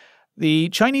China. The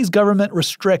Chinese government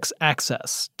restricts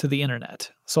access to the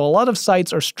internet, so a lot of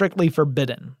sites are strictly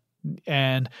forbidden.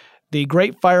 And the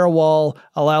Great Firewall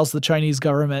allows the Chinese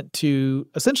government to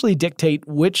essentially dictate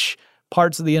which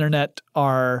parts of the internet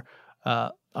are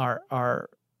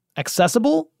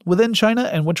accessible within China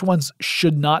and which ones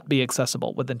should not be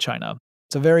accessible within China.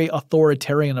 It's a very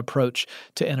authoritarian approach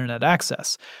to internet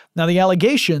access. Now, the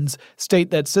allegations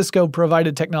state that Cisco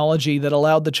provided technology that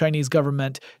allowed the Chinese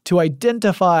government to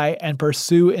identify and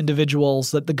pursue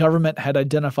individuals that the government had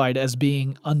identified as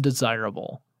being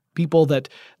undesirable. People that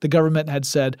the government had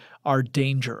said are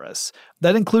dangerous.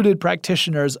 That included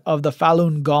practitioners of the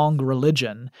Falun Gong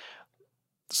religion.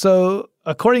 So,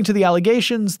 according to the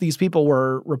allegations, these people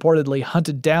were reportedly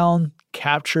hunted down,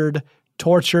 captured,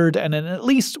 tortured, and in at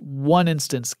least one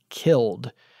instance,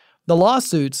 killed. The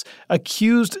lawsuits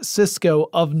accused Cisco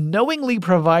of knowingly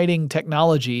providing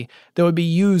technology that would be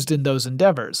used in those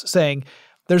endeavors, saying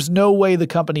there's no way the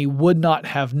company would not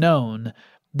have known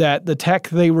that the tech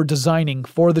they were designing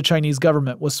for the Chinese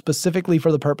government was specifically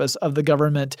for the purpose of the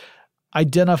government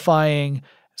identifying,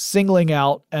 singling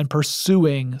out, and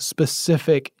pursuing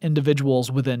specific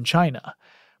individuals within China.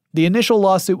 The initial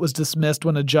lawsuit was dismissed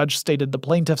when a judge stated the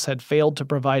plaintiffs had failed to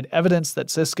provide evidence that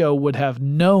Cisco would have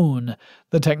known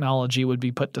the technology would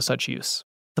be put to such use.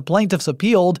 The plaintiffs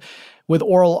appealed, with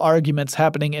oral arguments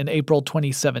happening in April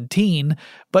 2017,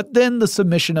 but then the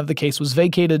submission of the case was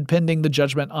vacated pending the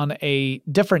judgment on a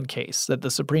different case that the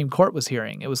Supreme Court was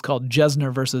hearing. It was called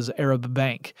Jesner versus Arab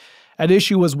Bank. At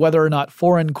issue was whether or not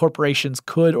foreign corporations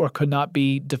could or could not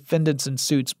be defendants in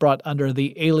suits brought under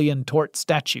the Alien Tort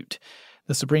Statute.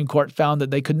 The Supreme Court found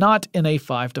that they could not in a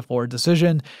 5-4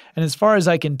 decision, and as far as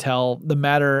I can tell, the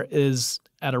matter is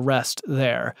at a rest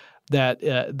there,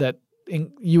 that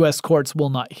U.S. courts will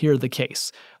not hear the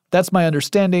case. That's my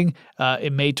understanding.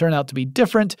 It may turn out to be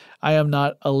different. I am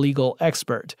not a legal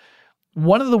expert.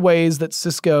 One of the ways that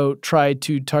Cisco tried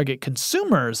to target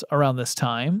consumers around this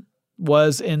time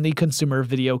was in the consumer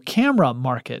video camera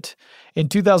market. In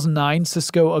 2009,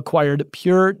 Cisco acquired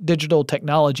Pure Digital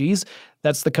Technologies.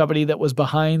 That's the company that was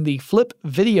behind the Flip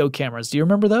video cameras. Do you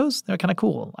remember those? They're kind of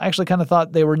cool. I actually kind of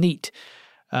thought they were neat.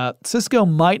 Cisco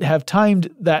might have timed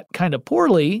that kind of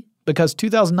poorly because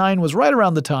 2009 was right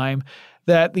around the time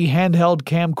that the handheld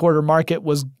camcorder market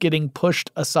was getting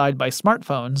pushed aside by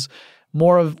smartphones,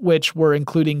 more of which were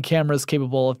including cameras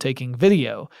capable of taking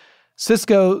video.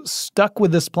 Cisco stuck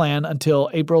with this plan until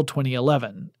April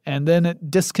 2011, and then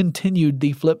it discontinued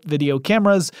the Flip video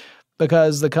cameras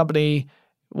because the company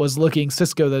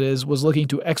Cisco that is, was looking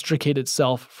to extricate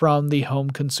itself from the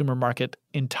home consumer market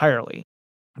entirely.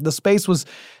 The space was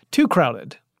too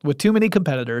crowded, with too many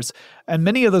competitors, and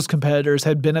many of those competitors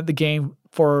had been at the game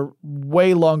for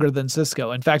way longer than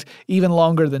Cisco. In fact, even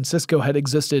longer than Cisco had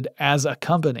existed as a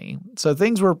company. So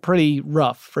things were pretty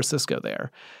rough for Cisco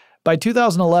there. By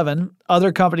 2011,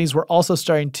 other companies were also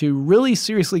starting to really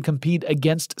seriously compete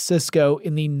against Cisco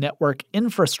in the network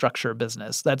infrastructure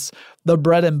business. That's the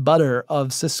bread and butter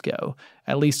of Cisco,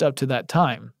 at least up to that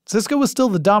time. Cisco was still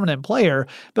the dominant player,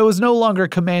 but was no longer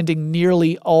commanding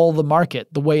nearly all the market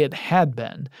the way it had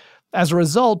been. As a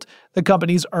result, the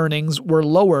company's earnings were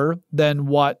lower than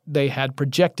what they had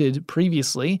projected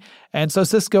previously, and so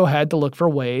Cisco had to look for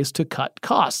ways to cut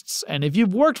costs. And if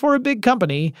you've worked for a big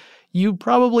company, you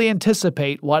probably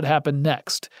anticipate what happened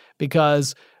next,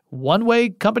 because one way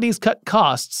companies cut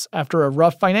costs after a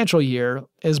rough financial year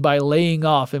is by laying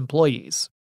off employees.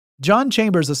 John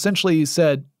Chambers essentially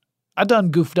said, "I done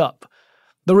goofed up."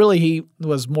 Though really he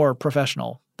was more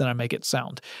professional than I make it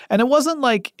sound. And it wasn't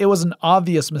like it was an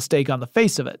obvious mistake on the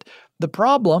face of it. The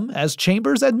problem, as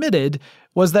Chambers admitted,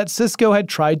 was that Cisco had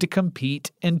tried to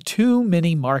compete in too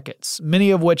many markets,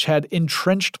 many of which had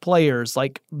entrenched players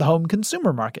like the home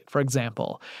consumer market, for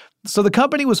example. So the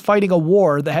company was fighting a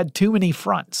war that had too many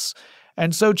fronts.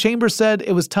 And so Chambers said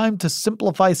it was time to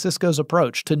simplify Cisco's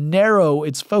approach, to narrow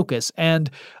its focus, and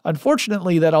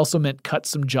unfortunately that also meant cut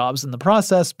some jobs in the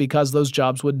process because those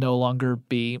jobs would no longer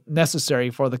be necessary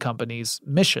for the company's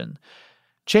mission.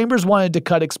 Chambers wanted to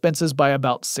cut expenses by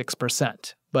about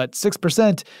 6%, but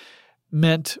 6%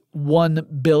 meant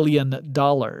 $1 billion.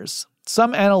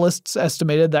 Some analysts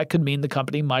estimated that could mean the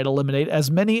company might eliminate as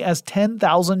many as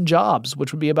 10,000 jobs,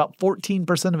 which would be about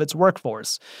 14% of its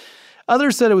workforce.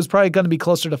 Others said it was probably going to be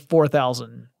closer to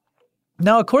 4,000.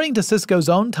 Now, according to Cisco's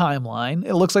own timeline,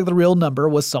 it looks like the real number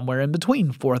was somewhere in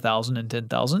between 4,000 and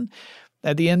 10,000.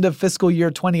 At the end of fiscal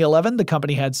year 2011, the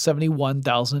company had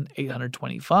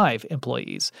 71,825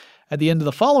 employees. At the end of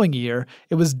the following year,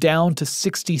 it was down to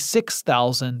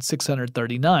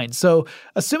 66,639. So,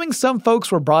 assuming some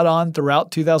folks were brought on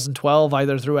throughout 2012,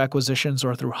 either through acquisitions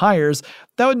or through hires,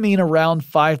 that would mean around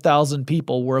 5,000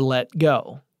 people were let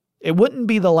go. It wouldn't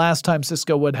be the last time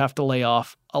Cisco would have to lay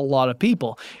off a lot of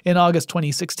people. In August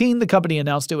 2016, the company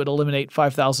announced it would eliminate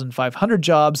 5,500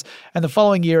 jobs, and the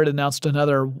following year it announced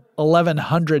another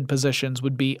 1,100 positions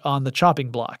would be on the chopping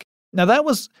block. Now that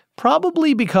was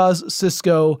probably because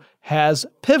Cisco has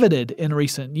pivoted in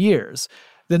recent years.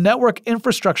 The network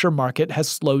infrastructure market has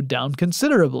slowed down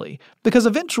considerably, because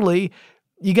eventually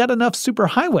you got enough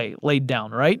superhighway laid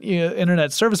down, right?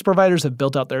 Internet service providers have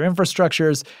built out their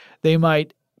infrastructures. They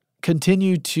might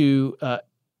continue to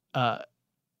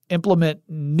implement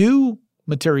new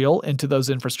material into those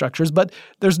infrastructures, but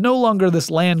there's no longer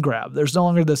this land grab. There's no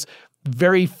longer this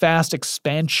very fast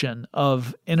expansion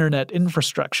of internet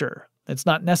infrastructure. It's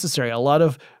not necessary. A lot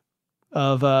of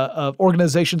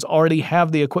organizations already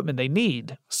have the equipment they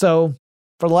need. So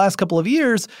for the last couple of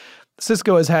years,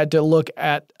 Cisco has had to look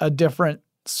at a different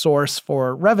source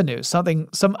for revenue,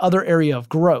 some other area of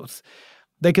growth.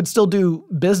 They could still do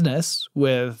business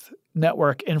with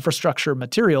network infrastructure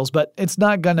materials, but it's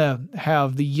not going to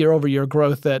have the year-over-year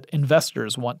growth that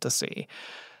investors want to see.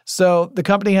 So the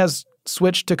company has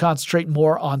switched to concentrate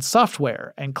more on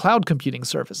software and cloud computing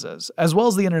services, as well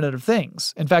as the Internet of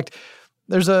Things. In fact,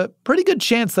 there's a pretty good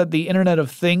chance that the Internet of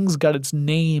Things got its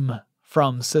name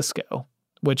from Cisco,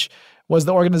 which was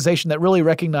the organization that really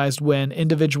recognized when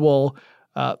individual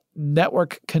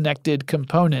network-connected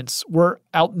components were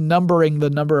outnumbering the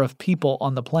number of people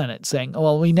on the planet, saying,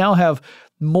 well, we now have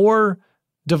more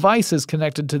devices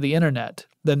connected to the internet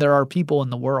than there are people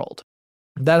in the world.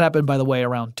 That happened, by the way,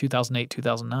 around 2008,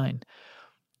 2009.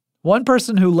 One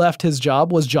person who left his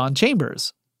job was John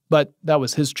Chambers, but that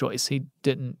was his choice. He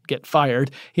didn't get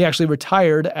fired. He actually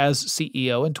retired as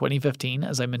CEO in 2015,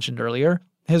 as I mentioned earlier.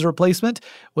 His replacement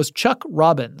was Chuck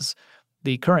Robbins,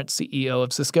 the current CEO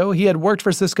of Cisco. He had worked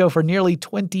for Cisco for nearly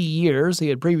 20 years. He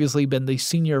had previously been the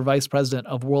senior vice president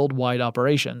of worldwide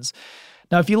operations.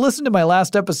 Now, if you listened to my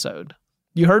last episode,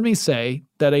 you heard me say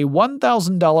that a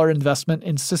 $1,000 investment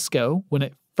in Cisco when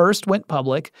it first went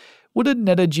public would have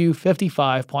netted you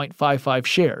 55.55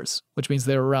 shares, which means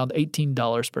they were around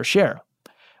 $18 per share,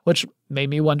 which made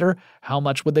me wonder how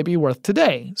much would they be worth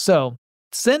today. So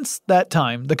since that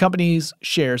time, the company's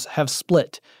shares have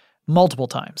split multiple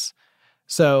times.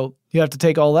 So you have to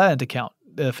take all that into account.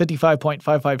 The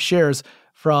 55.55 shares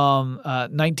from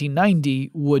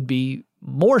 1990 would be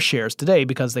more shares today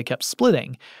because they kept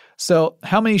splitting. So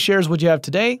how many shares would you have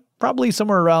today? Probably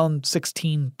somewhere around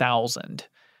 16,000.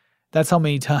 That's how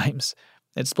many times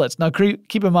it splits. Now,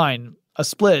 keep in mind, a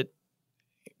split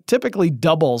typically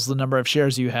doubles the number of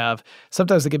shares you have.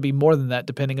 Sometimes it can be more than that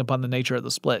depending upon the nature of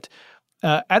the split.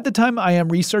 At the time I am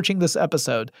researching this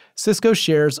episode, Cisco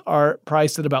shares are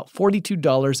priced at about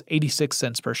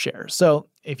 $42.86 per share. So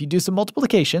if you do some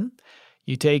multiplication,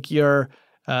 you take your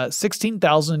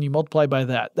 16,000 and you multiply by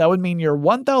that. That would mean your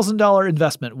 $1,000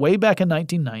 investment way back in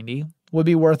 1990 would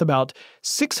be worth about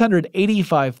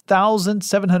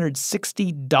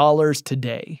 $685,760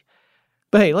 today.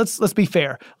 But hey, let's be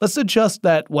fair. Let's adjust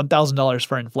that $1,000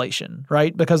 for inflation,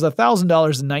 right? Because $1,000 in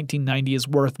 1990 is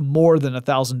worth more than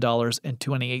 $1,000 in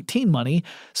 2018 money.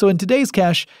 So in today's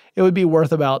cash, it would be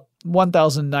worth about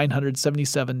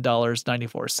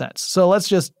 $1,977.94. So let's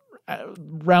just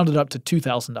round it up to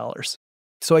 $2,000.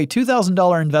 So a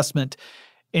 $2,000 investment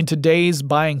in today's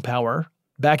buying power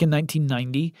back in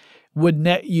 1990 would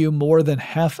net you more than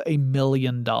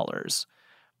 $500,000.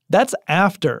 That's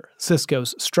after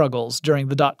Cisco's struggles during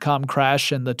the dot-com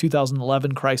crash and the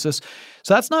 2011 crisis.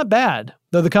 So that's not bad,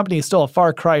 though the company is still a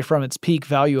far cry from its peak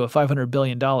value of $500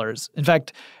 billion. In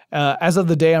fact, as of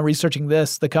the day I'm researching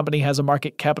this, the company has a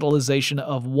market capitalization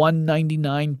of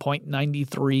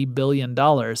 $199.93 billion.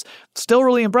 Still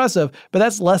really impressive, but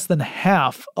that's less than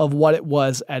half of what it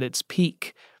was at its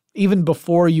peak, even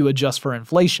before you adjust for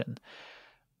inflation.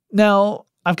 Now,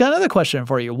 I've got another question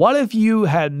for you. What if you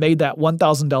had made that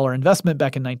 $1,000 investment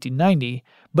back in 1990,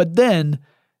 but then,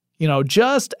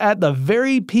 just at the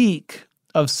very peak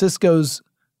of Cisco's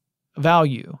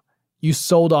value, you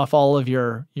sold off all of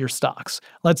your stocks?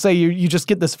 Let's say you just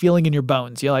get this feeling in your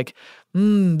bones. You're like,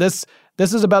 this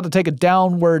is about to take a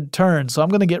downward turn, so I'm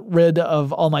going to get rid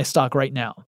of all my stock right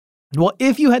now. Well,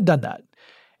 if you had done that,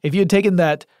 if you had taken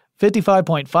that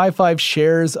 55.55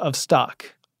 shares of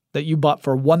stock that you bought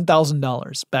for $1,000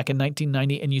 back in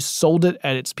 1990 and you sold it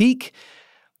at its peak,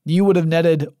 you would have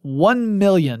netted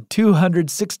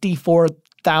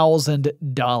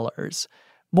 $1,264,000.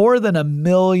 More than $1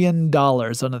 million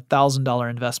on a $1,000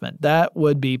 investment. That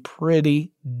would be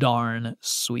pretty darn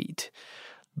sweet.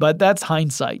 But that's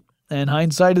hindsight, and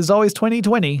hindsight is always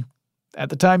 20/20. At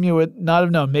the time, you would not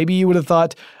have known. Maybe you would have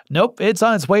thought, nope, it's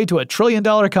on its way to $1 trillion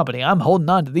company. I'm holding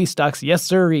on to these stocks, yes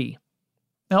sirree.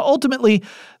 Now, ultimately,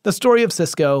 the story of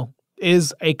Cisco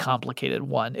is a complicated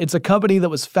one. It's a company that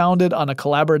was founded on a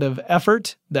collaborative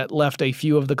effort that left a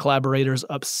few of the collaborators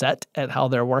upset at how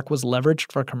their work was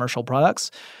leveraged for commercial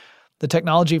products. The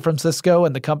technology from Cisco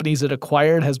and the companies it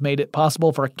acquired has made it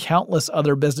possible for countless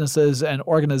other businesses and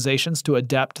organizations to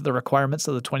adapt to the requirements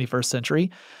of the 21st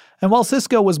century. And while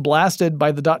Cisco was blasted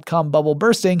by the dot-com bubble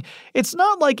bursting, it's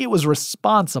not like it was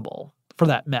responsible for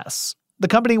that mess. The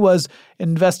company was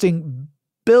investing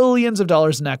billions of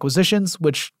dollars in acquisitions,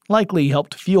 which likely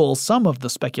helped fuel some of the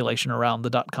speculation around the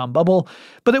dot-com bubble,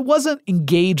 but it wasn't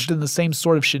engaged in the same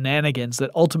sort of shenanigans that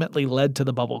ultimately led to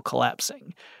the bubble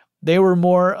collapsing. They were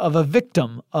more of a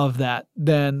victim of that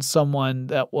than someone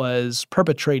that was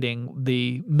perpetrating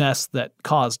the mess that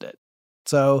caused it.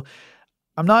 So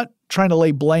I'm not trying to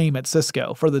lay blame at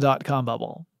Cisco for the dot-com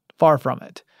bubble. Far from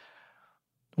it.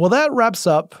 Well, that wraps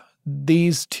up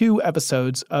these two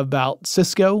episodes about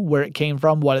Cisco, where it came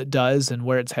from, what it does, and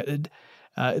where it's headed.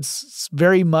 It's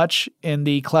very much in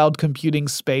the cloud computing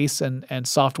space and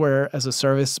software as a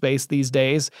service space these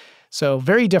days. So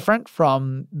very different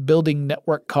from building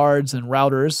network cards and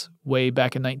routers way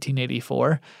back in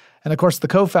 1984. And of course, the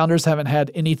co-founders haven't had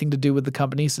anything to do with the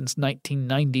company since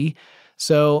 1990.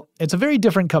 So it's a very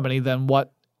different company than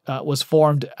what was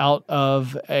formed out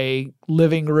of a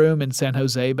living room in San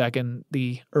Jose back in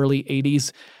the early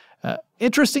 80s.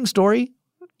 Interesting story.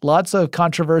 Lots of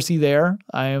controversy there.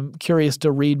 I am curious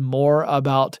to read more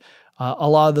about a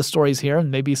lot of the stories here and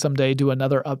maybe someday do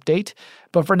another update.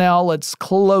 But for now, let's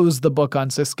close the book on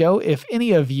Cisco. If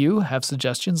any of you have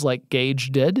suggestions like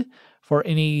Gage did for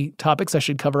any topics I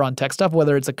should cover on Tech Stuff,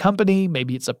 whether it's a company,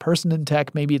 maybe it's a person in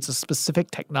tech, maybe it's a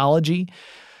specific technology,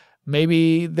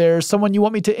 maybe there's someone you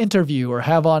want me to interview or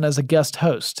have on as a guest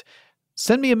host,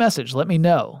 send me a message. Let me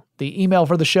know. The email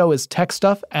for the show is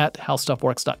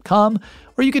techstuff@howstuffworks.com,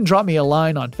 or you can drop me a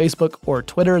line on Facebook or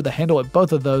Twitter. The handle at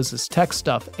both of those is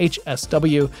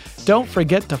TechStuffHSW. Don't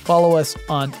forget to follow us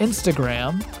on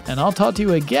Instagram, and I'll talk to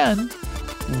you again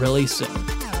really soon.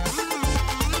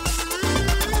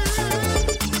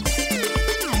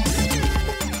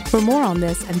 For more on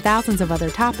this and thousands of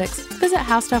other topics, visit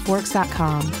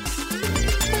howstuffworks.com.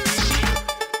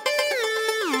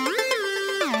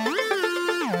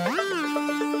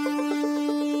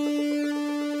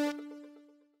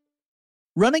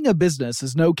 Running a business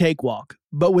is no cakewalk,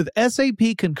 but with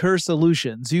SAP Concur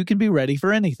Solutions, you can be ready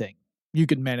for anything. You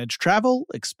can manage travel,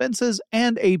 expenses,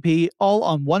 and AP all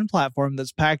on one platform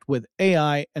that's packed with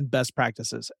AI and best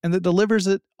practices, and that delivers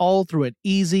it all through an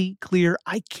easy, clear,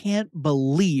 I can't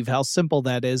believe how simple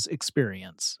that is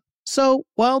experience. So,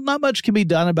 while not much can be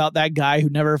done about that guy who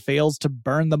never fails to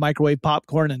burn the microwave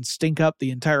popcorn and stink up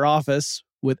the entire office,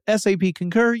 with SAP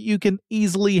Concur, you can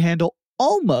easily handle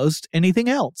almost anything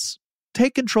else.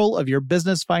 Take control of your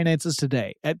business finances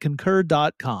today at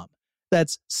Concur.com.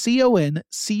 That's CONCUR.com.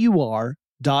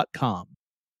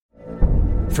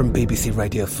 From BBC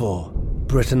Radio 4,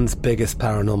 Britain's biggest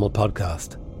paranormal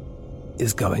podcast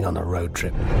is going on a road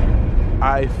trip.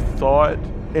 I thought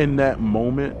in that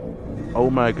moment, oh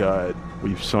my God,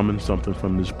 we've summoned something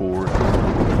from this board.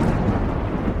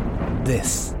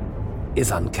 This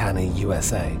is Uncanny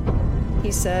USA.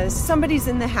 He says, somebody's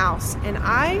in the house, and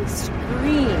I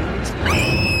screamed.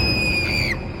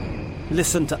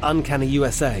 Listen to Uncanny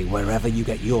USA wherever you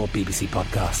get your BBC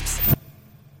podcasts,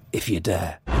 if you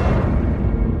dare.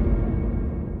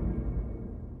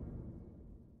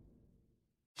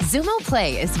 Xumo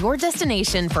Play is your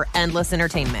destination for endless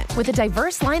entertainment. With a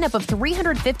diverse lineup of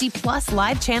 350-plus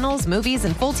live channels, movies,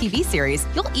 and full TV series,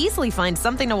 you'll easily find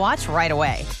something to watch right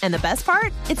away. And the best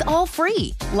part? It's all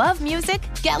free. Love music?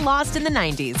 Get lost in the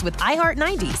 90s with iHeart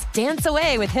 90s, dance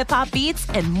away with hip-hop beats,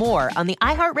 and more on the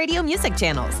iHeartRadio music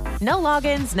channels. No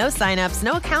logins, no signups,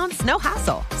 no accounts, no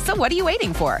hassle. So what are you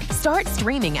waiting for? Start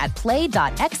streaming at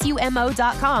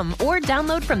play.xumo.com or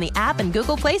download from the app and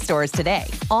Google Play stores today.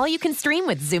 All you can stream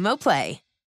with Xumo Play.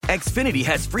 Xfinity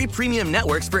has free premium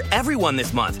networks for everyone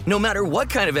this month, no matter what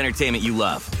kind of entertainment you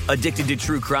love. Addicted to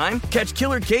true crime? Catch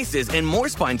killer cases and more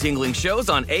spine-tingling shows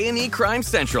on A&E Crime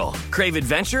Central. Crave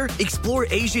adventure? Explore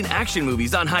Asian action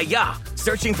movies on Hi-Ya.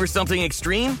 Searching for something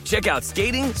extreme? Check out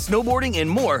skating, snowboarding, and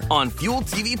more on Fuel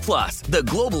TV Plus, the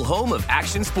global home of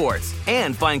action sports.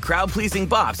 And find crowd-pleasing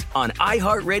bops on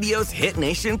iHeartRadio's Hit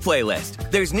Nation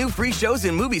playlist. There's new free shows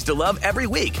and movies to love every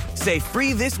week. Say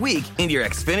free this week in your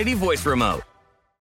Xfinity voice remote.